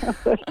 bort.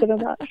 Alltså, efter det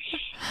där.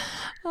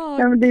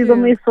 Ja, men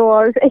de är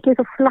så äckliga,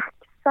 så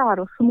flaxar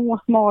och små,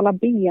 smala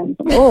ben.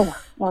 Ja,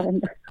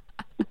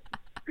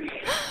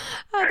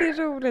 det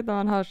är roligt när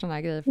man hör såna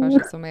här grejer för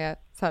sig som är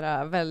så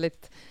här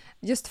väldigt...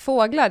 Just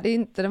fåglar, det är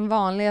inte den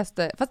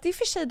vanligaste... Fast i och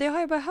för sig, det har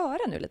jag börjat höra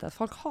nu lite, att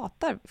folk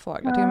hatar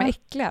fåglar, till och med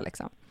äckliga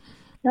liksom.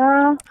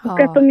 Ja, och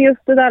att de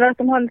just det där att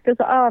de har lite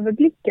så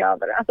överblick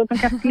över det. Alltså att de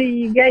kan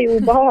flyga är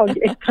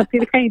obehagligt.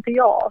 Det kan inte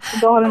jag.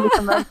 Så då har de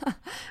liksom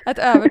ett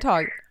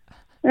övertag.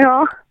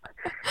 Ja,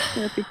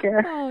 jag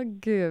tycker...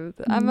 Gud.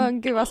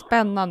 Men gud vad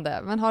spännande.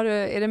 Men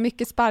är det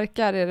mycket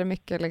sparkar? Är det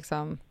mycket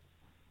liksom...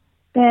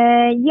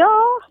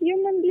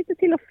 Men lite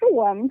till och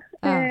från.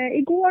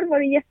 Igår var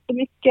det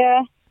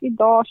jättemycket.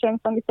 Idag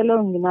känns han lite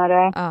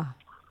lugnare.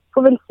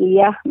 Får väl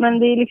se. Men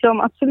det är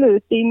liksom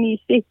absolut, det är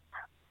mysigt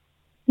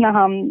när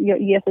han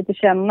ger sig till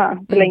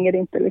känna. Så länge det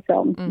inte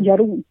liksom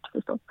gör ont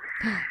förstås.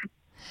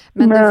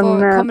 Men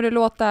kommer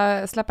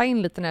du släppa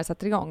in lite när det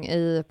sätter igång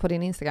på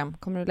din Instagram?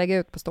 Kommer du lägga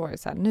ut på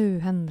stories så här, nu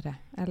händer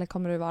det? Eller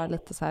kommer du vara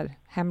lite så här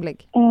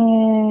hemlig?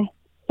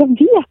 Jag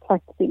vet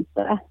faktiskt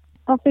inte.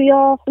 Alltså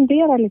jag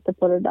funderar lite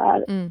på det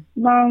där.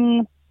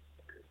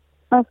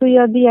 Alltså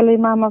jag delar ju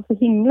mamma så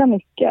himla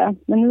mycket.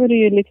 Men nu är det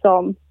ju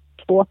liksom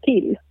 2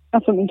 till.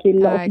 Alltså min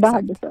kille och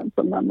bebisen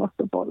som man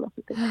måste bolla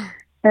sig till.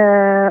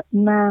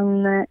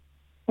 Men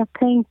jag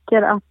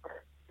tänker att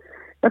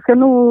jag ska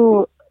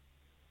nog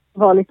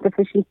vara lite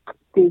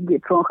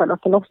försiktig från själva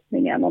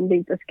förlossningen. Om det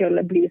inte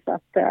skulle bli så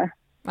att...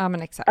 Ja,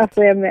 men exakt.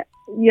 Alltså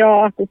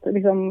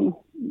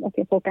att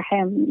jag får åka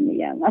hem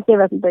igen. Alltså jag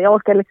vet inte, jag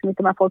orkar liksom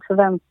inte med folks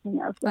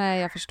förväntningar. Så.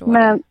 Nej, jag förstår.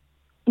 Men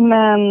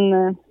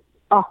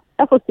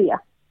jag får se.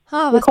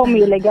 Jag kommer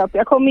ju lägga upp,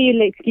 jag kommer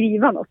ju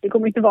skriva något. Det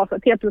kommer inte vara så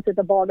att helt plötsligt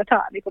är badet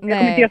här. Jag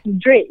kommer inte göra som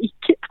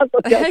Drake. Alltså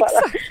att jag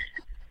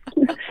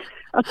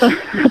att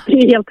det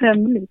är helt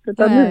hemligt.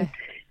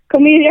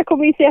 Jag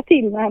kommer ju säga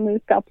till när han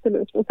ska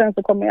absolut. Och sen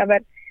så kommer jag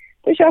väl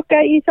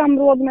försöka i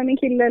samråd med min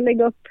kille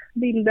lägga upp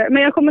bilder.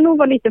 Men jag kommer nog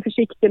vara lite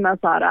försiktig med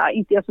så här,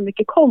 inte göra så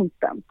mycket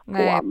content på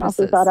honom.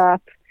 Alltså så här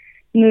att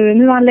nu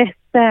är han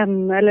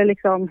ledsen eller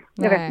liksom,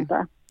 jag vet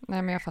inte.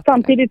 Nej, men jag fattar.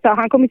 Samtidigt så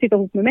han kommer sitta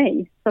ihop med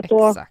mig. Så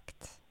då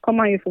kommer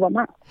han ju få vara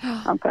med,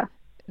 antar jag.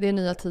 Det är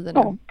nya tider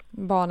nu.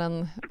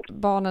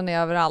 Barnen är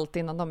överallt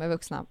innan de är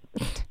vuxna.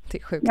 Det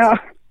är sjukt. Ja.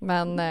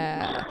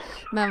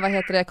 Men vad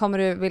heter det? Kommer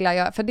du vilja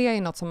göra, för det är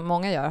ju något som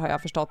många gör har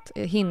jag förstått.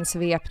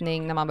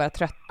 Hinsvepning när man börjar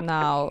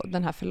tröttna och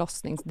den här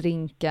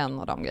förlossningsdrinken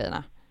och de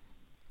grejerna.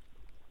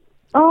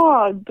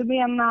 Du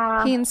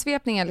menar...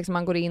 Hinsvepning är liksom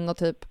man går in och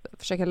typ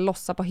försöker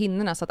lossa på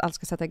hinnorna så att allt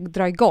ska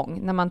dra igång.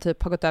 När man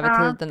typ har gått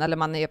över tiden eller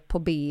man är på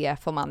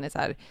BF och man är så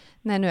här,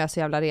 nej nu är jag så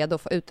jävla redo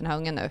att få ut den här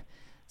ungen nu.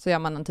 Så gör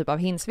man en typ av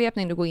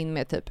hinsvepning. Du går in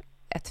med typ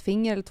 1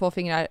 finger eller 2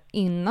 fingrar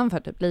innanför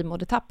typ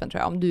livmodertappen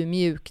tror jag. Om du är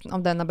mjuk,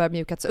 om den har börjat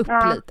mjukats upp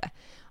lite.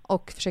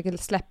 Och försöker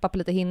släppa på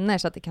lite hinnor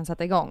så att det kan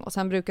sätta igång. Och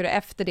sen brukar du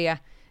efter det,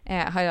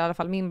 har i alla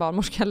fall min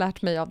barnmorska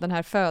lärt mig av den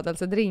här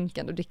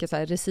födelsedrinken. Du dricker så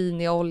här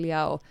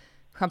resiniolja och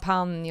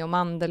champagne och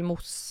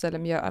mandelmousse eller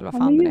mjöl eller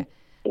vad fan det är.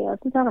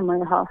 Det där har man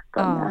ju hört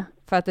om.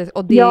 För att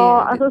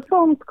alltså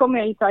sånt kommer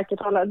jag ju säkert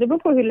hålla. Det beror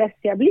på hur ledsen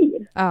jag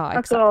blir. Ja,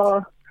 exakt.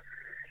 Alltså,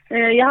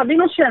 jag hade ju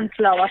någon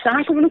känsla av att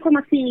han kommer nog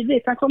komma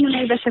tidigt. Han kommer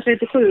nog i vecka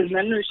 37,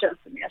 men nu känns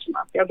det mer som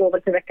att jag går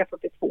väl till vecka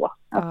 42.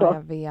 Alltså. Ja,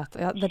 jag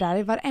vet. Det där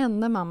är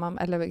varenda mamma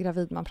eller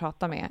gravid man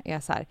pratar med är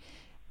så här,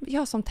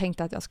 jag som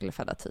tänkte att jag skulle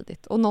föda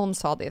tidigt. Och någon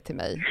sa det till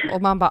mig.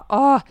 Och man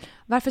bara,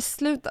 varför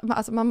sluta?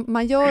 Alltså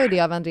man gör ju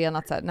det av en ren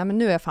att så här, nej men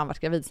nu har jag fan varit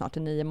gravid snart i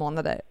 9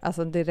 månader.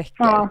 Alltså det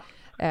räcker.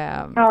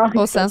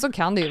 Och sen så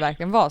kan det ju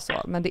verkligen vara så.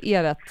 Men det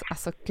är rätt,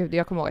 alltså gud,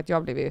 jag kommer ihåg att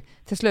jag blev ju,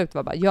 till slut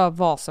var bara, gör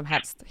vad som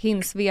helst.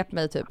 Svep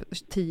mig typ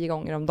 10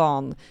 gånger om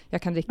dagen.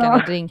 Jag kan dricka den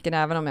här drinken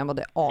även om jag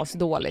mådde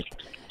asdåligt.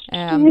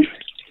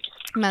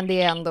 Men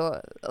det är ändå,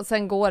 och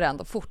sen går det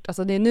ändå fort.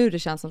 Alltså det är nu det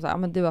känns som så här,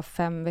 men du har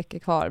 5 veckor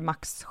kvar,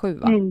 max 7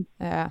 va?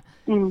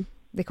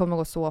 Det kommer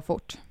gå så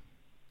fort.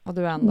 Och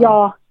du är ändå...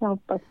 Ja, jag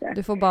hoppas det.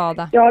 Du får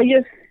bada.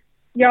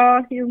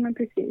 Ja, men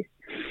precis.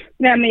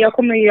 Nej, men jag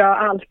kommer ju göra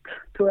allt,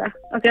 tror jag.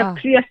 Alltså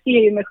jag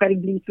ser ju mig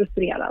själv bli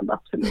frustrerad,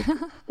 absolut.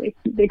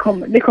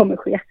 det kommer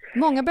ske.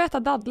 Många börjar äta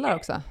dadlar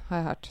också, har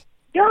jag hört.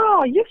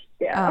 Ja, just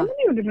det. Ja, men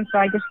det gjorde min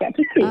svägerska,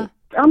 precis.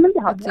 Ja, men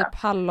det hade jag. Typ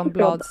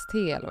hallonbladste,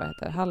 eller vad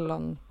heter det?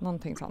 Hallon,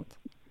 någonting sånt.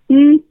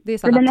 Det är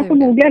så naturligt. Man får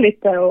googla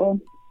lite och...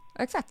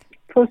 Exakt.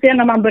 Får se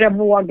när man börjar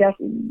våga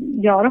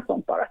göra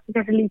sånt bara. Det är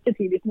kanske lite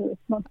tidigt nu.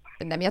 Nej,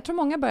 men jag tror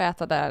många börjar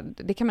äta där.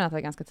 Det kan man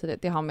äta ganska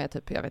tidigt. Det har med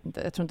typ, jag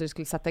tror inte det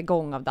skulle sätta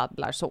igång av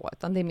dadlar så.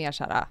 Utan det är mer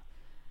så här,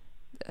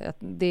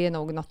 det är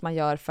nog något man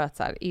gör för att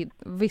så här,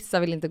 vissa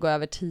vill inte gå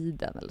över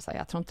tiden. Eller så här,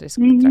 jag tror inte det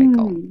skulle dra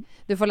igång.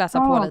 Du får läsa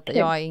på lite.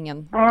 Jag är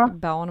ingen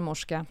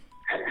barnmorska.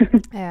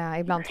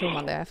 Ibland tror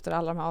man det efter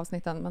alla de här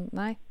avsnitten. Men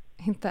nej,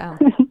 inte än.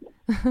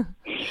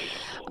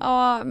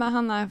 Ja, men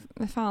Hanna,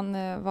 fan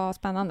vad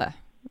spännande.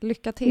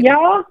 Lycka till.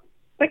 Ja,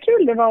 vad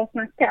kul det var att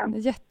snacka.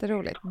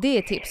 Jätteroligt. Det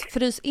är tips.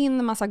 Frys in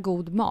en massa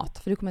god mat,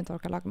 för du kommer inte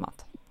orka laga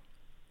mat.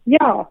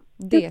 Ja.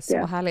 Det är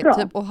så härligt.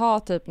 Typ, och ha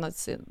typ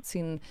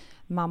sin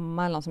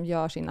mamma eller någon som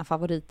gör sina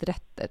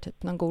favoriträtter.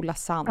 Typ någon god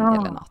lasagne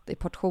eller något i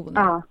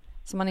portioner.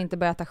 Så man inte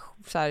börjar äta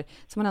så här,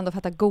 så man ändå får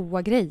äta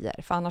goda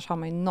grejer. För annars har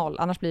man ju noll.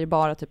 Annars blir det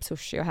bara typ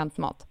sushi och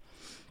hämtmat.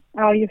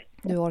 Ja, just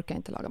det. Du orkar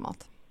inte laga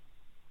mat.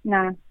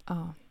 Nej.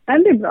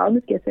 Det är bra,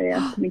 det ska jag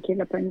säga till min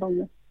kille på en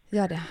gång.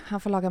 Gör det, han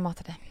får laga mat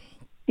till dig.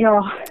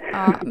 Ja.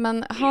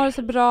 Men ha det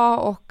så bra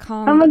och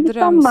ha en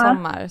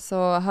drömsommar,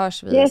 så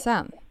hörs vi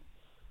sen.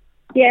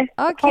 Yes,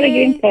 ha det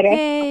grymt.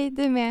 Hej,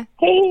 du med.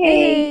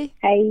 Hej.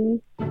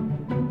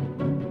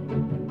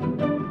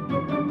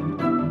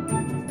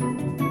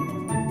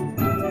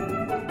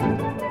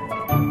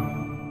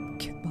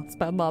 Gud, vad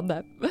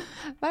spännande.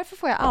 Varför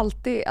får jag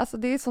alltid, alltså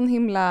det är sån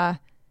himla...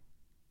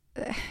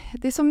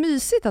 Det är så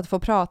mysigt att få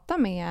prata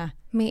med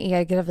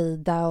er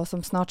gravida och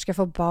som snart ska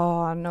få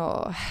barn,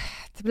 och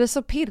det blir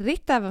så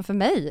pirrigt även för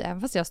mig,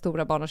 även fast jag har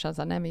stora barn och känner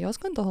så här, nej men jag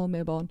ska inte ha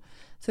mer barn,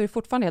 så är det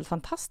fortfarande helt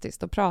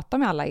fantastiskt att prata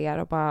med alla er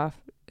och bara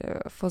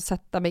få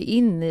sätta mig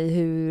in i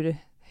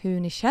hur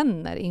ni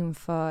känner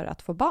inför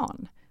att få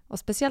barn, och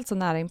speciellt så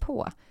nära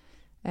inpå.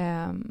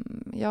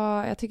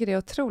 Jag tycker det är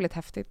otroligt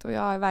häftigt, och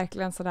jag är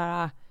verkligen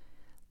sådär,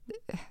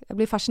 jag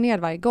blir fascinerad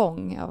varje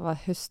gång av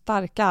hur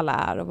starka alla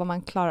är och vad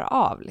man klarar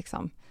av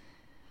liksom.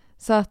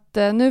 Så att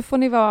nu får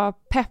ni vara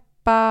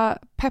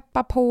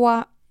peppa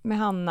på med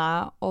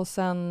Hanna, och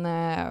sen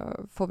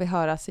får vi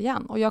höras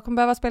igen. Och jag kommer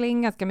behöva spela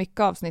in ganska mycket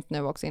avsnitt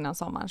nu också innan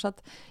sommaren, så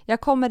att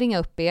jag kommer ringa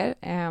upp er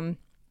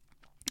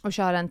och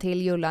köra en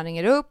till Julla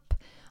ringer upp,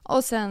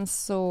 och sen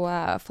så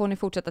får ni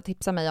fortsätta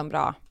tipsa mig om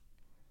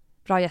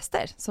bra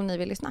gäster som ni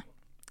vill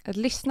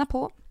lyssna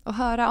på och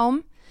höra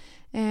om.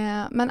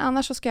 Men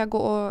annars så ska jag gå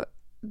och...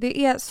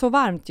 Det är så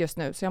varmt just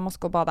nu så jag måste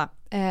gå och bada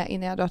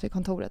innan jag drar till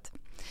kontoret.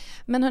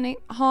 Men hörni,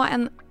 ha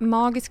en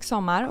magisk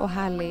sommar och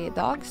härlig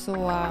dag,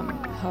 så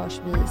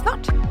hörs vi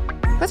snart.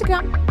 Puss och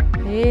kram.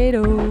 Hej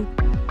då.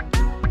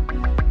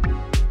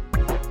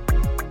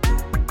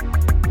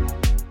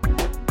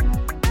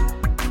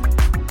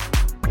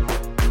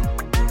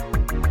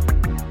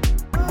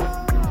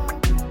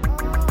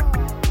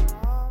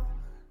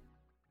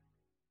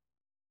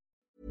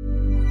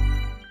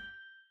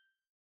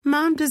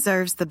 Mom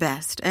deserves the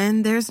best,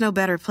 and there's no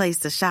better place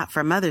to shop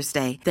for Mother's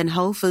Day than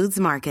Whole Foods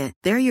Market.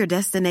 They're your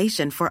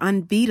destination for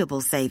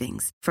unbeatable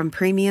savings, from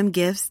premium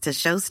gifts to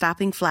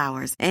show-stopping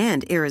flowers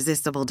and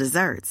irresistible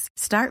desserts.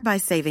 Start by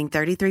saving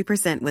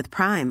 33% with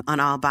Prime on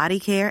all body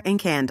care and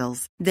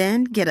candles.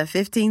 Then get a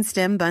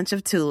 15-stem bunch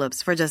of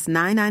tulips for just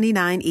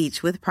 $9.99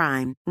 each with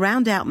Prime.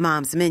 Round out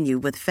Mom's menu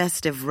with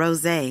festive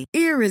rosé,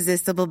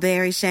 irresistible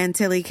berry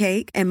chantilly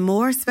cake, and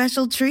more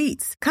special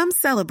treats. Come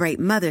celebrate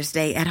Mother's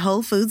Day at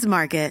Whole Foods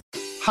Market.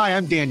 Hi,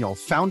 I'm Daniel,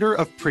 founder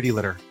of Pretty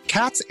Litter.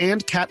 Cats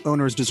and cat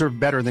owners deserve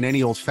better than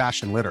any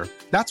old-fashioned litter.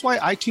 That's why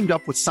I teamed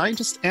up with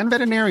scientists and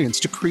veterinarians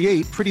to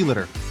create Pretty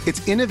Litter.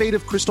 Its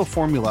innovative crystal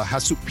formula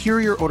has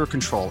superior odor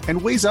control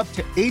and weighs up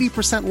to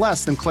 80%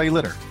 less than clay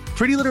litter.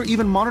 Pretty Litter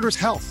even monitors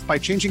health by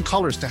changing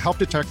colors to help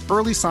detect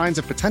early signs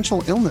of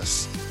potential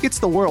illness. It's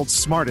the world's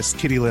smartest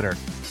kitty litter.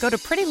 Go to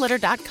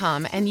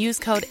prettylitter.com and use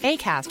code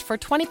ACAST for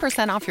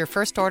 20% off your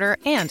first order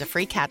and a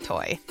free cat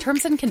toy.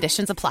 Terms and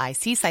conditions apply.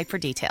 See site for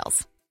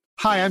details.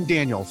 Hi, I'm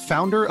Daniel,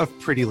 founder of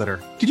Pretty Litter.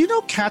 Did you know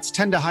cats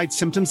tend to hide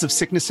symptoms of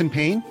sickness and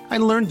pain? I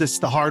learned this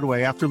the hard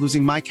way after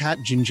losing my cat,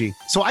 Gingy.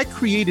 So I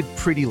created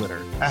Pretty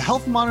Litter, a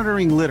health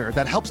monitoring litter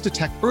that helps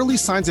detect early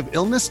signs of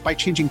illness by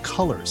changing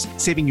colors,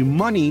 saving you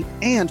money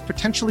and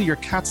potentially your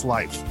cat's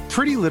life.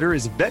 Pretty Litter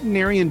is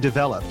veterinarian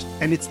developed,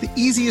 and it's the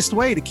easiest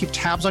way to keep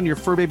tabs on your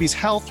fur baby's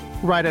health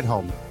right at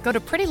home. Go to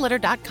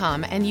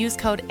prettylitter.com and use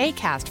code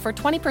ACAST for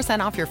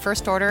 20% off your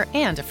first order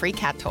and a free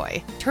cat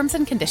toy. Terms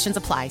and conditions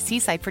apply. See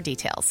site for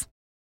details.